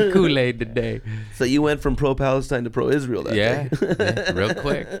 I drank Kool-Aid today. So you went from pro-Palestine to pro-Israel that Yeah, day. yeah, real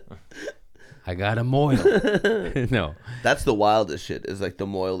quick. I got a moil. No. That's the wildest shit, is like the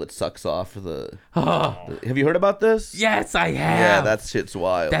moil that sucks off the... Oh, Have you heard about this? yes, I have. Yeah, that shit's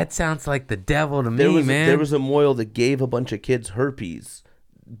wild. That sounds like the devil to there me, was man. There was a moil that gave a bunch of kids herpes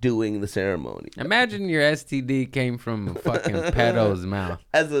doing the ceremony. Imagine your STD came from a fucking pedo's mouth.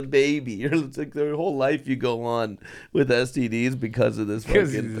 As a baby, it's like their whole life you go on with STDs because of this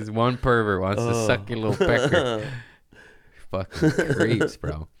Because fucking... this one pervert wants to suck your little pecker. Fucking creeps,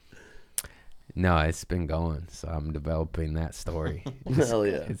 bro. No, it's been going, so I'm developing that story. Hell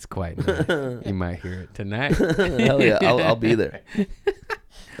yeah. It's quite nice. You might hear it tonight. Hell yeah, I'll be there.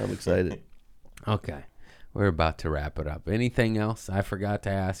 I'm excited. Okay. We're about to wrap it up. Anything else I forgot to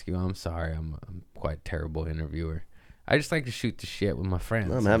ask you? I'm sorry. I'm quite a terrible interviewer. I just like to shoot the shit with my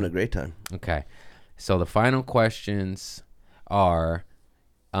friends. I'm having a great time. Okay. So the final questions are,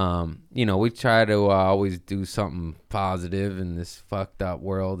 we try to always do something positive in this fucked up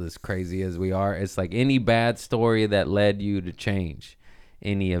world, as crazy as we are. It's like any bad story that led you to change,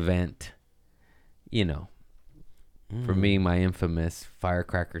 any event, For me, my infamous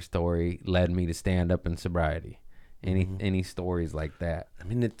firecracker story led me to stand up in sobriety. Any stories like that? I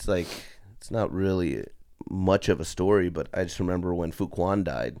mean, it's like, it's not really much of a story, but I just remember when Fuquan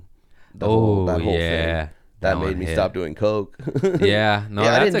died. That whole thing. That made me stop doing coke. Yeah, no, I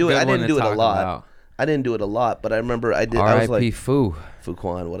that's didn't do a it. good I one didn't to do it a talk lot. about. I didn't do it a lot, but I remember I did. I was R.I.P. like, Fu.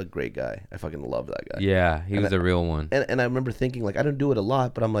 Fuquan, what a great guy. I fucking love that guy. Yeah, he was a real one. And I remember thinking, like, I don't do it a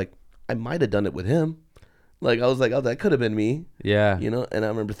lot, but I'm like, I might have done it with him. Like I was like, oh, that could have been me. Yeah. You know, and I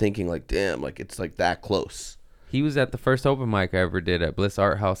remember thinking like, damn, like it's like that close. He was at the first open mic I ever did at Bliss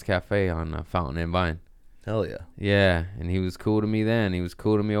Art House Cafe on Fountain and Vine. Hell yeah. Yeah, and he was cool to me then. He was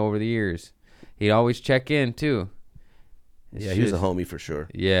cool to me over the years. He'd always check in too. Yeah, he was a homie for sure.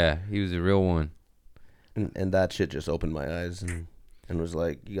 Yeah, he was a real one. And that shit just opened my eyes and was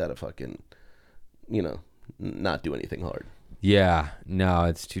like, you gotta fucking, you know, not do anything hard. Yeah, no,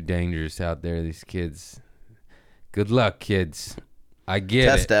 it's too dangerous out there. These kids. Good luck, kids. I get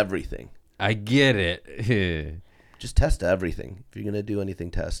it. Test everything. I get it. Just test everything. If you're gonna do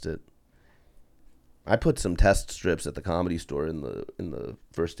anything, test it. I put some test strips at the Comedy Store in the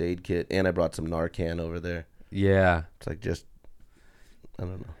first aid kit, and I brought some Narcan over there. Yeah. It's like just, I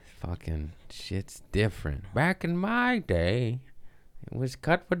don't know. Fucking shit's different. Back in my day, it was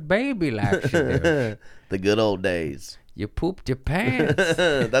cut with baby laxative. The good old days. You pooped your pants.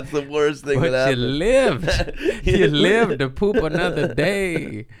 That's the worst thing But that happened. you lived. You lived to poop another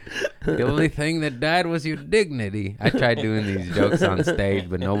day. The only thing that died was your dignity. I tried doing these jokes on stage,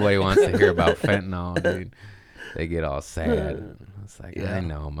 but nobody wants to hear about fentanyl, dude. They get all sad. It's like, Yeah. I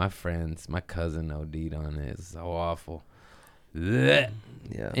know. My friends, my cousin OD'd on it. It's so awful. Blech.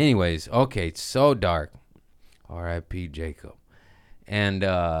 Yeah. Anyways, okay, it's so dark. R.I.P. Jacob. And,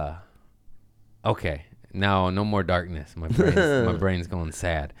 okay. Now, no more darkness. My brain's going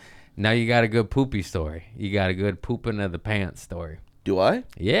sad. Now you got a good poopy story. You got a good pooping of the pants story. Do I?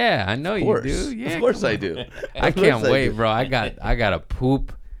 Yeah, I know you do. Yeah, of course come I on. do. I Of can't course wait, do. bro. I got a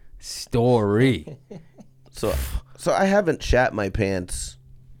poop story. So I haven't shat my pants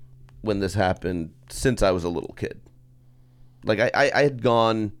when this happened since I was a little kid. Like I had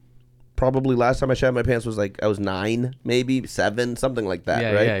gone, probably last time I shat my pants was like I was 9, maybe 7, something like that,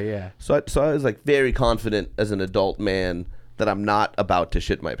 Yeah, right? yeah. So I was like very confident as an adult man that I'm not about to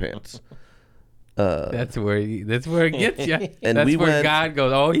shit my pants. That's where it gets you. And That's we where went- God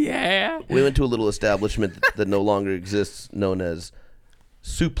goes, oh yeah. We went to a little establishment that no longer exists, known as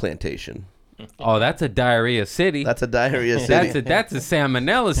Soup Plantation. Oh, that's a diarrhea city. That's a diarrhea city. That's a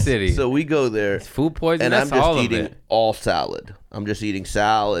salmonella city. So we go there. It's food poisoning. And That's I'm just all of eating it. all salad. I'm just eating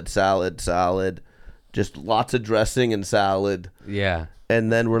salad. Just lots of dressing and salad. Yeah.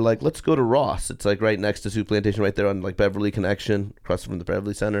 And then we're like, let's go to Ross. It's like right next to Soup Plantation, right there on like Beverly Connection, across from the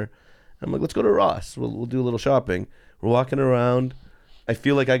Beverly Center. And I'm like, let's go to Ross. We'll do a little shopping. We're walking around. I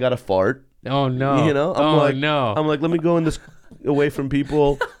feel like I got a fart. Oh no. You know? I'm like, let me go in this away from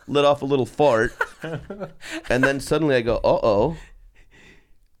people, let off a little fart. And then suddenly I go, uh-oh.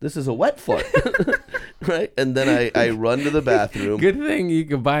 This is a wet fart. Right? And then I run to the bathroom. Good thing you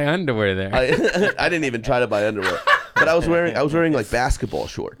could buy underwear there. I didn't even try to buy underwear. But I was wearing like basketball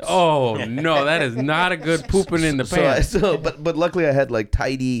shorts. Oh no, that is not a good pooping in the pants. But luckily I had like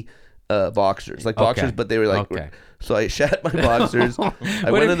tidy boxers. Like boxers, Okay. but they were like Okay. so I shat my boxers. I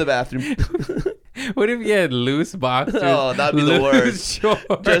What went if- in the bathroom. What if you had loose boxers? Oh, that'd be the loose worst.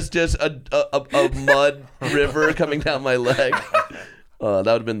 shorts? just a mud river coming down my leg. That would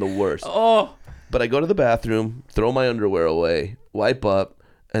have been the worst. Oh, But I go to the bathroom, throw my underwear away, wipe up,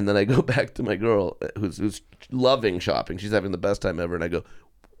 and then I go back to my girl who's loving shopping. She's having the best time ever, and I go,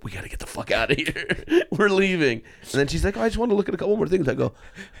 we got to get the fuck out of here. We're leaving. And then she's like, oh, I just want to look at a couple more things. I go,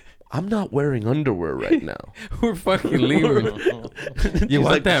 I'm not wearing underwear right now. we're fucking leaving. You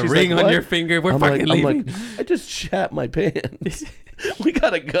want that she's ring like, on "What?" your finger? We're I'm fucking like, leaving. I just shat my pants. We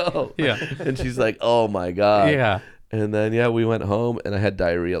got to go. Yeah. And she's like, oh my God. Yeah. And then, we went home, and I had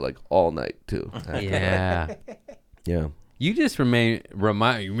diarrhea like all night too. Yeah. Yeah. You just you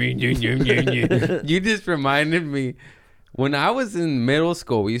just reminded me when I was in middle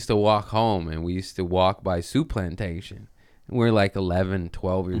school, we used to walk home and we used to walk by Soup Plantation. We're like 11,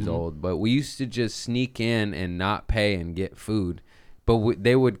 12 years old, but we used to just sneak in and not pay and get food. But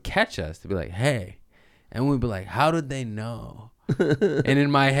they would catch us to be like, hey. And we'd be like, how did they know? And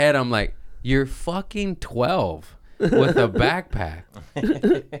in my head, I'm like, you're fucking 12 with a backpack.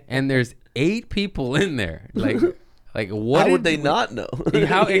 And there's 8 people in there. Like what? How would they not know?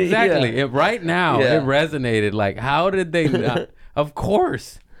 How exactly? Yeah. Right now, Yeah. it resonated. Like, how did they not? Of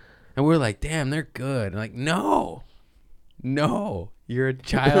course. And we're like, damn, they're good. Like, no, you're a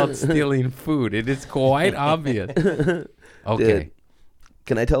child stealing food. It is quite obvious. Okay. Dude,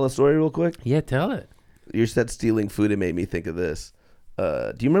 can I tell a story real quick? Yeah, tell it. You said stealing food. It made me think of this.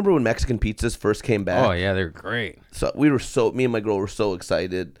 Do you remember when Mexican pizzas first came back? Oh yeah, they're great. So me and my girl were so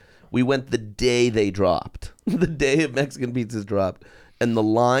excited. We went the day they dropped. The day of Mexican pizzas dropped. And the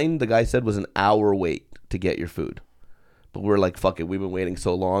line, the guy said, was an hour wait to get your food. But we're like, fuck it. We've been waiting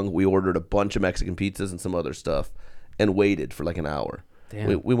so long. We ordered a bunch of Mexican pizzas and some other stuff and waited for like an hour.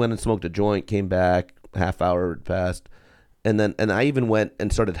 Damn. We went and smoked a joint, came back, half hour passed. And I even went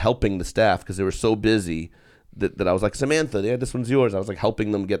and started helping the staff because they were so busy that I was like, Samantha, yeah, this one's yours. I was like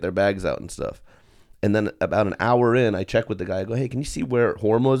helping them get their bags out and stuff. And then about an hour in, I check with the guy. I go, hey, can you see where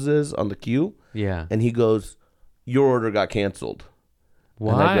Hormoz is on the queue? Yeah. And he goes, your order got canceled.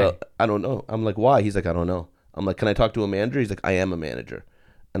 Why? And I go, I don't know. I'm like, why? He's like, I don't know. I'm like, can I talk to a manager? He's like, I am a manager.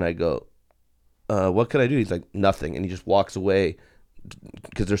 And I go, what can I do? He's like, nothing. And he just walks away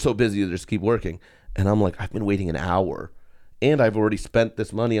because they're so busy. They just keep working. And I'm like, I've been waiting an hour and I've already spent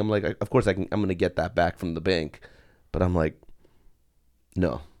this money. I'm like, of course I'm going to get that back from the bank. But I'm like,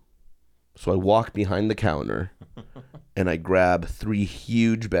 no. So I walk behind the counter and I grab 3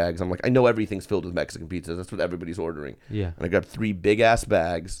 huge bags. I'm like, I know everything's filled with Mexican pizzas. That's what everybody's ordering. Yeah. And I grab 3 big ass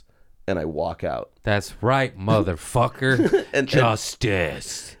bags and I walk out. That's right, motherfucker.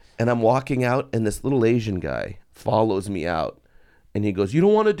 Justice. And I'm walking out and this little Asian guy follows me out and he goes, you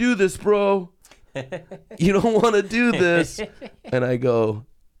don't want to do this, bro. You don't want to do this. And I go,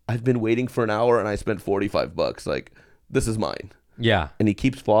 I've been waiting for an hour and I spent $45. Like, this is mine. Yeah. And he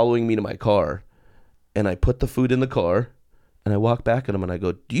keeps following me to my car. And I put the food in the car and I walk back at him and I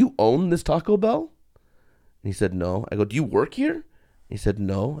go, do you own this Taco Bell? And he said, no. I go, do you work here? And he said,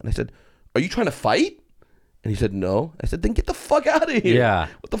 no. And I said, are you trying to fight? And he said, no. I said, then get the fuck out of here. Yeah.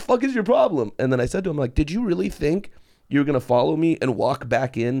 What the fuck is your problem? And then I said to him, like, did you really think you were going to follow me and walk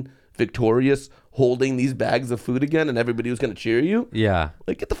back in victorious holding these bags of food again and everybody was going to cheer you? Yeah.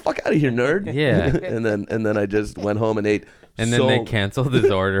 Like, get the fuck out of here, nerd. Yeah. and then I just went home and ate. And then they canceled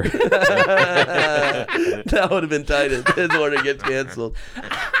his order. That would have been tight if his order gets canceled.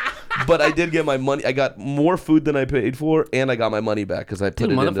 But I did get my money. I got more food than I paid for, and I got my money back because I put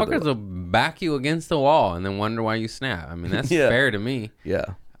Dude, it into motherfuckers will back you against the wall and then wonder why you snap. I mean, that's Yeah. fair to me. Yeah.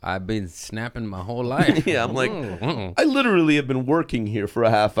 I've been snapping my whole life. Yeah, I'm like, I literally have been working here for a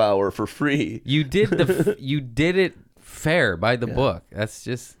half hour for free. You did you did it fair by the book. That's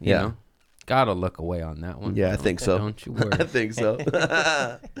just you know, gotta look away on that one. Yeah, I think so. Don't you worry. I think so.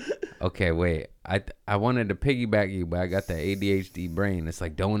 Okay, wait. I wanted to piggyback you, but I got the ADHD brain. It's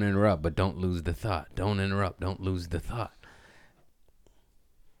like, don't interrupt, but don't lose the thought. Don't interrupt, don't lose the thought.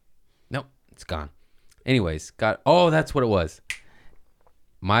 Nope, it's gone. Anyways, that's what it was.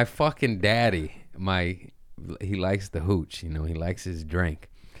 My fucking daddy, he likes the hooch, you know, he likes his drink.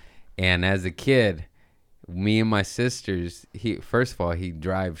 And as a kid, me and my sisters, first of all, he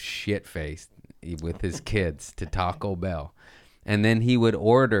drives shit-faced with his kids to Taco Bell. And then he would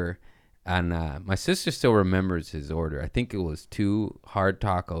order, and my sister still remembers his order. I think it was 2 hard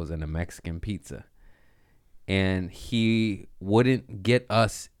tacos and a Mexican pizza. And he wouldn't get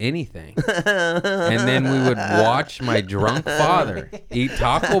us anything. And then we would watch my drunk father eat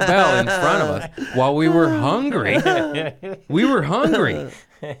Taco Bell in front of us while we were hungry. We were hungry.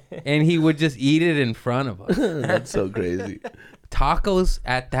 And he would just eat it in front of us. That's so crazy. Tacos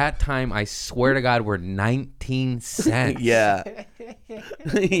at that time, I swear to God, were 19 cents. Yeah.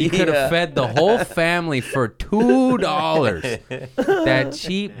 He could have fed the whole family for $2. That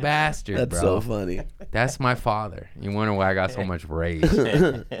cheap bastard, That's bro. so funny. That's my father. You wonder why I got so much rage.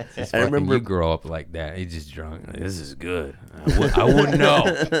 I remember you grow up like that. He just drunk. This is good. I wouldn't know.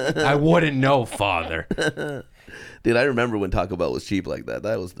 I wouldn't know, father. Dude, I remember when Taco Bell was cheap like that.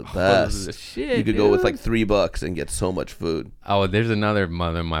 That was the best. Shit, you could go with like $3 and get so much food. Oh, there's another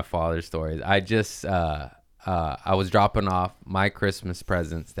one of my father's stories. I just, I was dropping off my Christmas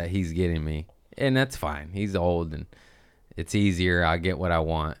presents that he's getting me. And that's fine. He's old and it's easier. I get what I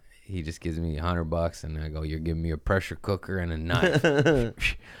want. He just gives me $100 and I go, you're giving me a pressure cooker and a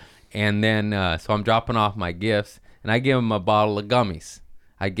knife. And then, so I'm dropping off my gifts and I give him a bottle of gummies.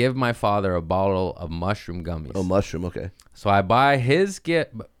 I give my father a bottle of mushroom gummies. Oh, mushroom, okay. So I buy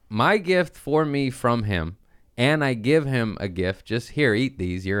my gift for me from him, and I give him a gift. Just here, eat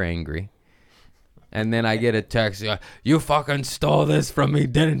these. You're angry. And then I get a text. You fucking stole this from me,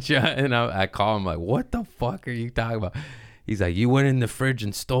 didn't you? And I call him like, what the fuck are you talking about? He's like, you went in the fridge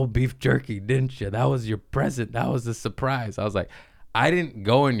and stole beef jerky, didn't you? That was your present. That was a surprise. I was like, I didn't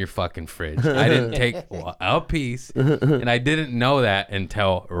go in your fucking fridge. I didn't take a piece, and I didn't know that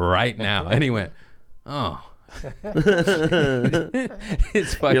until right now. And he went, oh. It's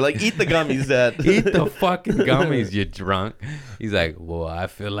fucking, You're like, eat the gummies, Dad. Eat the fucking gummies, you drunk. He's like, well, I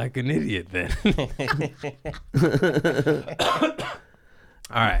feel like an idiot then.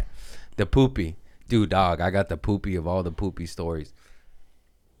 All right. The poopy. Dude, dog, I got the poopy of all the poopy stories.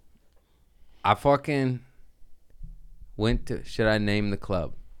 I fucking went to, should I name the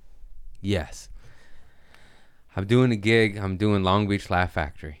club? Yes. I'm doing a gig. I'm doing Long Beach Laugh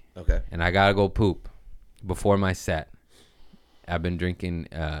Factory. Okay. And I got to go poop before my set. I've been drinking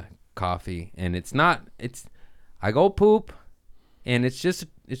coffee, and I go poop, and it's just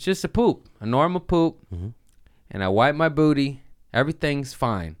a poop, a normal poop, and I wipe my booty. Everything's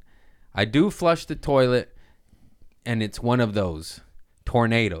fine. I do flush the toilet, and it's one of those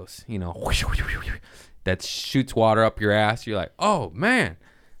tornadoes, that shoots water up your ass. You're like, oh man,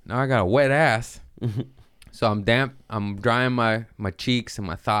 now I got a wet ass. So I'm damp. I'm drying my cheeks and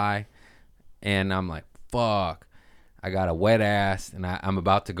my thigh, and I'm like, fuck, I got a wet ass, and I'm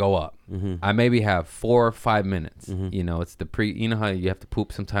about to go up. I maybe have 4 or 5 minutes. It's the you know how you have to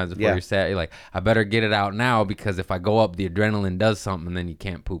poop sometimes before you're set. You're like, I better get it out now, because if I go up, the adrenaline does something, and then you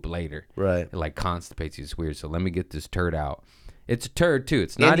can't poop later. Right. It like constipates you. It's weird. So let me get this turd out. It's a turd too.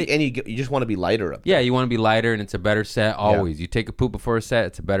 It's not. And you just want to be lighter up there. Yeah, you want to be lighter, and it's a better set always. You take a poop before a set,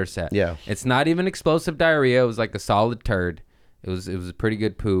 it's a better set. Yeah. It's not even explosive diarrhea. It was like a solid turd. It was a pretty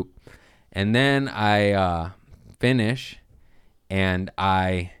good poop. And then I finish, and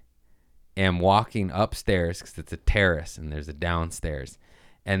I am walking upstairs, because it's a terrace and there's a downstairs.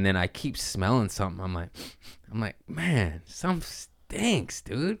 And then I keep smelling something. I'm like, man, something stinks,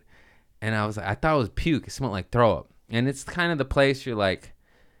 dude. And I thought it was puke. It smelled like throw up. And it's kind of the place you're like,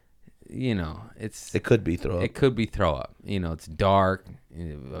 it could be throw up. It could be throw up. It's dark.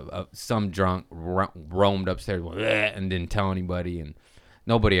 Some drunk roamed upstairs and didn't tell anybody, and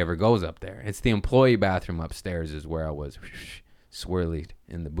nobody ever goes up there. It's the employee bathroom upstairs is where I was swirly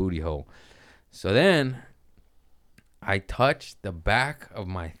in the booty hole. So then I touch the back of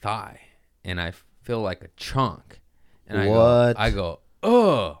my thigh, and I feel like a chunk. And I go,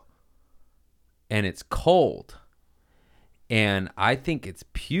 ugh. And it's cold. And I think it's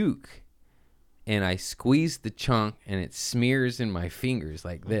puke. And I squeeze the chunk, and it smears in my fingers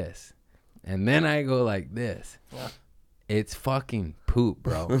like this. And then I go like this. It's fucking poop,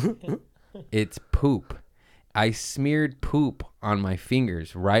 bro. It's poop. I smeared poop on my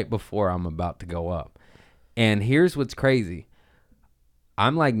fingers right before I'm about to go up. And here's what's crazy.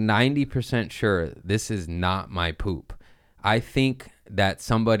 I'm like 90% sure this is not my poop. I think that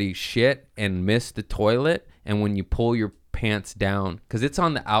somebody shit and missed the toilet, and when you pull your pants down, because it's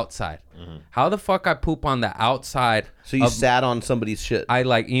on the outside. How the fuck I poop on the outside? So you sat on somebody's shit. I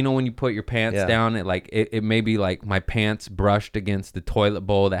when you put your pants down, it may be like my pants brushed against the toilet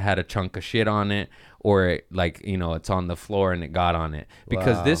bowl that had a chunk of shit on it, or it's on the floor and it got on it.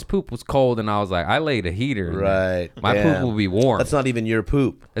 Because this poop was cold, and I was like, I laid a heater in there. My poop will be warm. That's not even your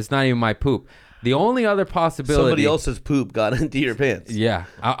poop. It's not even my poop. The only other possibility, somebody else's poop got into your pants. Yeah,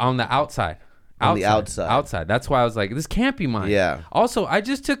 on the outside. On the outside. Outside. That's why I was like, this can't be mine. Yeah. Also, I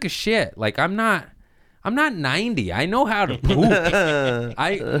just took a shit. Like, I'm not 90. I know how to poop.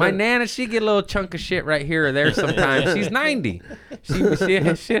 My nana, she get a little chunk of shit right here or there sometimes. She's 90.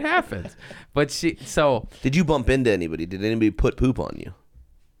 Shit happens. But did you bump into anybody? Did anybody put poop on you?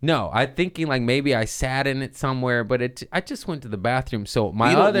 No, I'm thinking like maybe I sat in it somewhere, but I just went to the bathroom. So you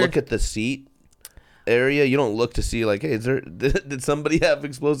don't look at the seat area. You don't look to see like, hey, did somebody have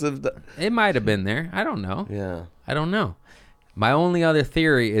explosive? It might have been there. I don't know. Yeah, I don't know. My only other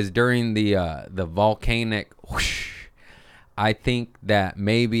theory is during the volcanic whoosh, I think that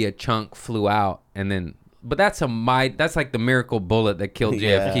maybe a chunk flew out, and then, but that's like the miracle bullet that killed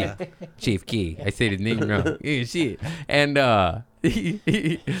JFK. Chief Key. I said his name wrong. Yeah, shit. And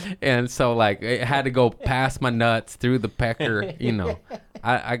and so like it had to go past my nuts through the pecker.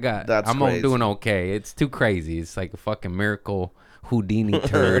 I'm doing okay. It's too crazy. It's like a fucking miracle Houdini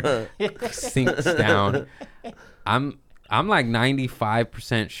turd sinks down. I'm like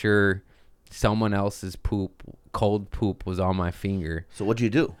 95% sure someone else's cold poop was on my finger. So what'd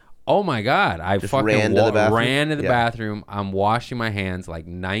you do? Oh my God. I just fucking ran to the bathroom. I'm washing my hands like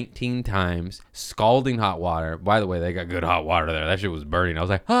 19 times, scalding hot water. By the way, they got good hot water there. That shit was burning. I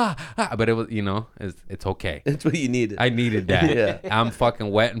was like, but it was, it's okay. It's what you needed. I needed that. Yeah. I'm fucking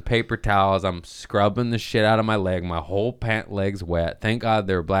wetting paper towels. I'm scrubbing the shit out of my leg. My whole pant leg's wet. Thank God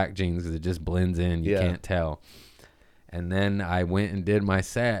they're black jeans because it just blends in. You can't tell. And then I went and did my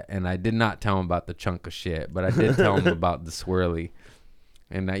set, and I did not tell him about the chunk of shit, but I did tell him about the swirly.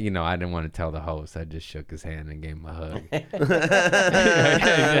 And I didn't want to tell the host. I just shook his hand and gave him a hug. I'm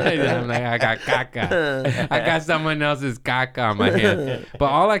like, I got caca. I got someone else's caca on my hand. But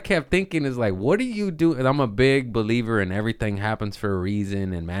all I kept thinking is like, what do you do? And I'm a big believer in everything happens for a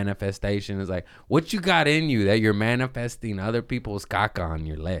reason, and manifestation is like, what you got in you that you're manifesting other people's caca on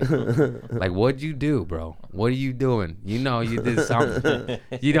your leg? Like, what'd you do, bro? What are you doing? You did something.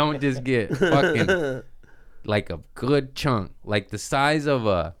 You don't just get fucking like a good chunk, like the size of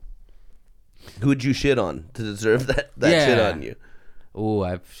a. Who'd you shit on to deserve that shit on you? Ooh,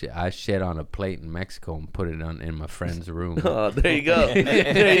 I shit on a plate in Mexico and put it in my friend's room. Oh, there you go.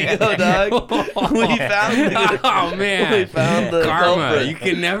 There you go, dog. We found it. Oh man, We found the karma. culprit. You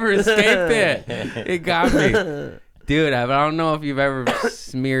can never escape it. It got me, dude. I don't know if you've ever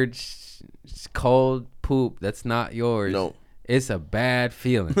smeared cold poop that's not yours. No. It's a bad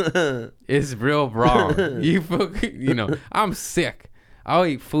feeling. It's real wrong. You know, I'm sick. I'll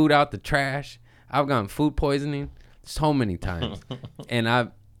eat food out the trash. I've gotten food poisoning so many times, and I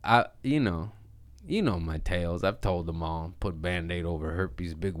you know my tales. I've told them all. Put Band-Aid over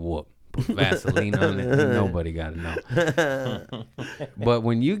herpes, big whoop. Put Vaseline on it. Nobody got to know. But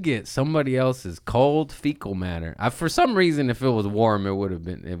when you get somebody else's cold fecal matter, for some reason, if it was warm, it would have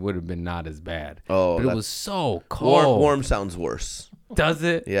been not as bad. Oh, but it was so cold. Warm sounds worse. Does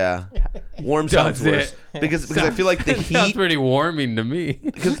it? Yeah, warm sounds worse because I feel like the heat sounds pretty warming to me.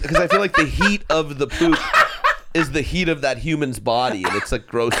 Because I feel like the heat of the poop is the heat of that human's body, and it's like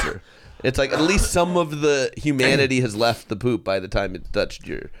grosser. It's like at least some of the humanity has left the poop by the time it touched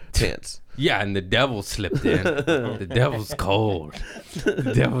your pants. Yeah, and the devil slipped in. The devil's cold.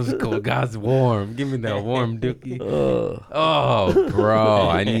 The devil's cold. God's warm. Give me that warm dookie. Oh, bro,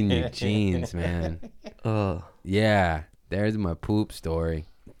 I need new jeans, man. Yeah, there's my poop story.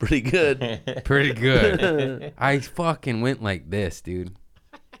 Pretty good. Pretty good. I fucking went like this, dude.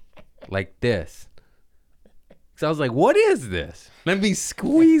 Like this. So I was like, what is this? Let me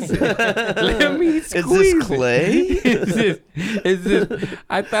squeeze it. Let me squeeze it. Is this clay? Is this?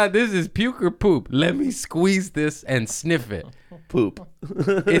 I thought this is puke or poop. Let me squeeze this and sniff it. Poop.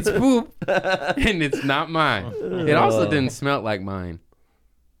 It's poop, and it's not mine. It also didn't smell like mine.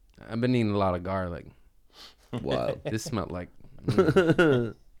 I've been eating a lot of garlic. Wow. This smelled like...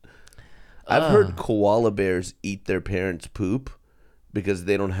 I've heard koala bears eat their parents' poop because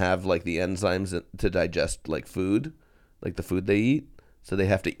they don't have like the enzymes to digest like food, like the food they eat. So they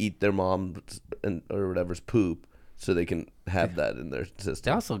have to eat their mom or whatever's poop so they can have that in their They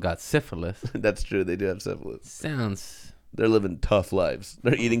system. also got syphilis. That's true. They do have syphilis. Sounds... They're living tough lives.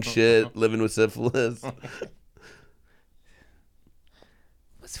 They're eating shit, living with syphilis.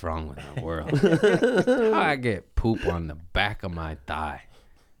 What's wrong with our world? How I get poop on the back of my thigh,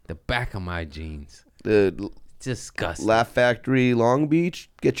 the back of my jeans. Dude, Disgusting. Laugh Factory, Long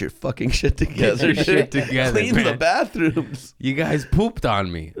Beach, get your fucking shit together. Get your shit together, Clean man. the bathrooms. You guys pooped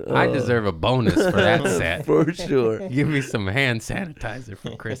on me. I deserve a bonus for that set. For sure. Give me some hand sanitizer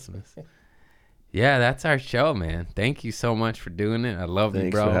for Christmas. Yeah, that's our show, man. Thank you so much for doing it. I love you,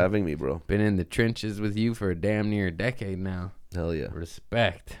 Thanks bro. for having me, bro. Been in the trenches with you for a damn near a decade now. Hell yeah.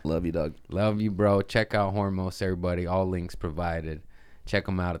 Respect. Love you, dog. Love you, bro. Check out Hormoz, everybody. All links provided. Check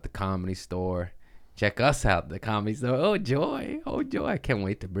them out at the Comedy Store. Check us out at the Comedy Store. Oh, Joy. Oh, Joy. I can't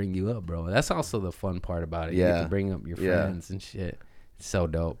wait to bring you up, bro. That's also the fun part about it. You get Yeah. to bring up your friends and shit. It's so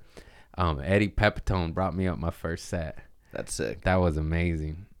dope. Eddie Pepitone brought me up my first set. That's sick. That was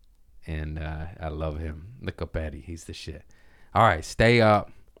amazing. And I love him. Look up Eddie. He's the shit. All right. Stay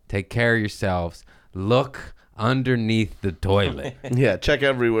up. Take care of yourselves. Look underneath the toilet. Yeah, check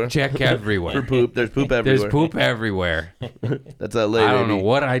everywhere. Check everywhere. For poop. There's poop everywhere. There's poop everywhere. That's LA, I don't know baby.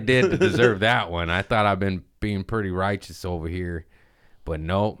 what I did to deserve that one. I thought I've been being pretty righteous over here. But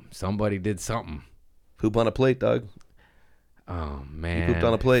nope. Somebody did something. Poop on a plate, dog. Oh, man. You pooped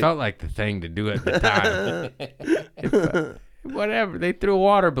on a plate. It felt like the thing to do at the time. Whatever. They threw a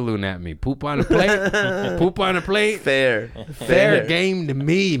water balloon at me. Poop on a plate. Poop on a plate. Fair. Fair game to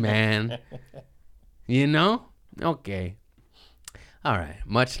me, man. You know? Okay. All right.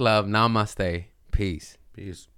 Much love. Namaste. Peace. Peace.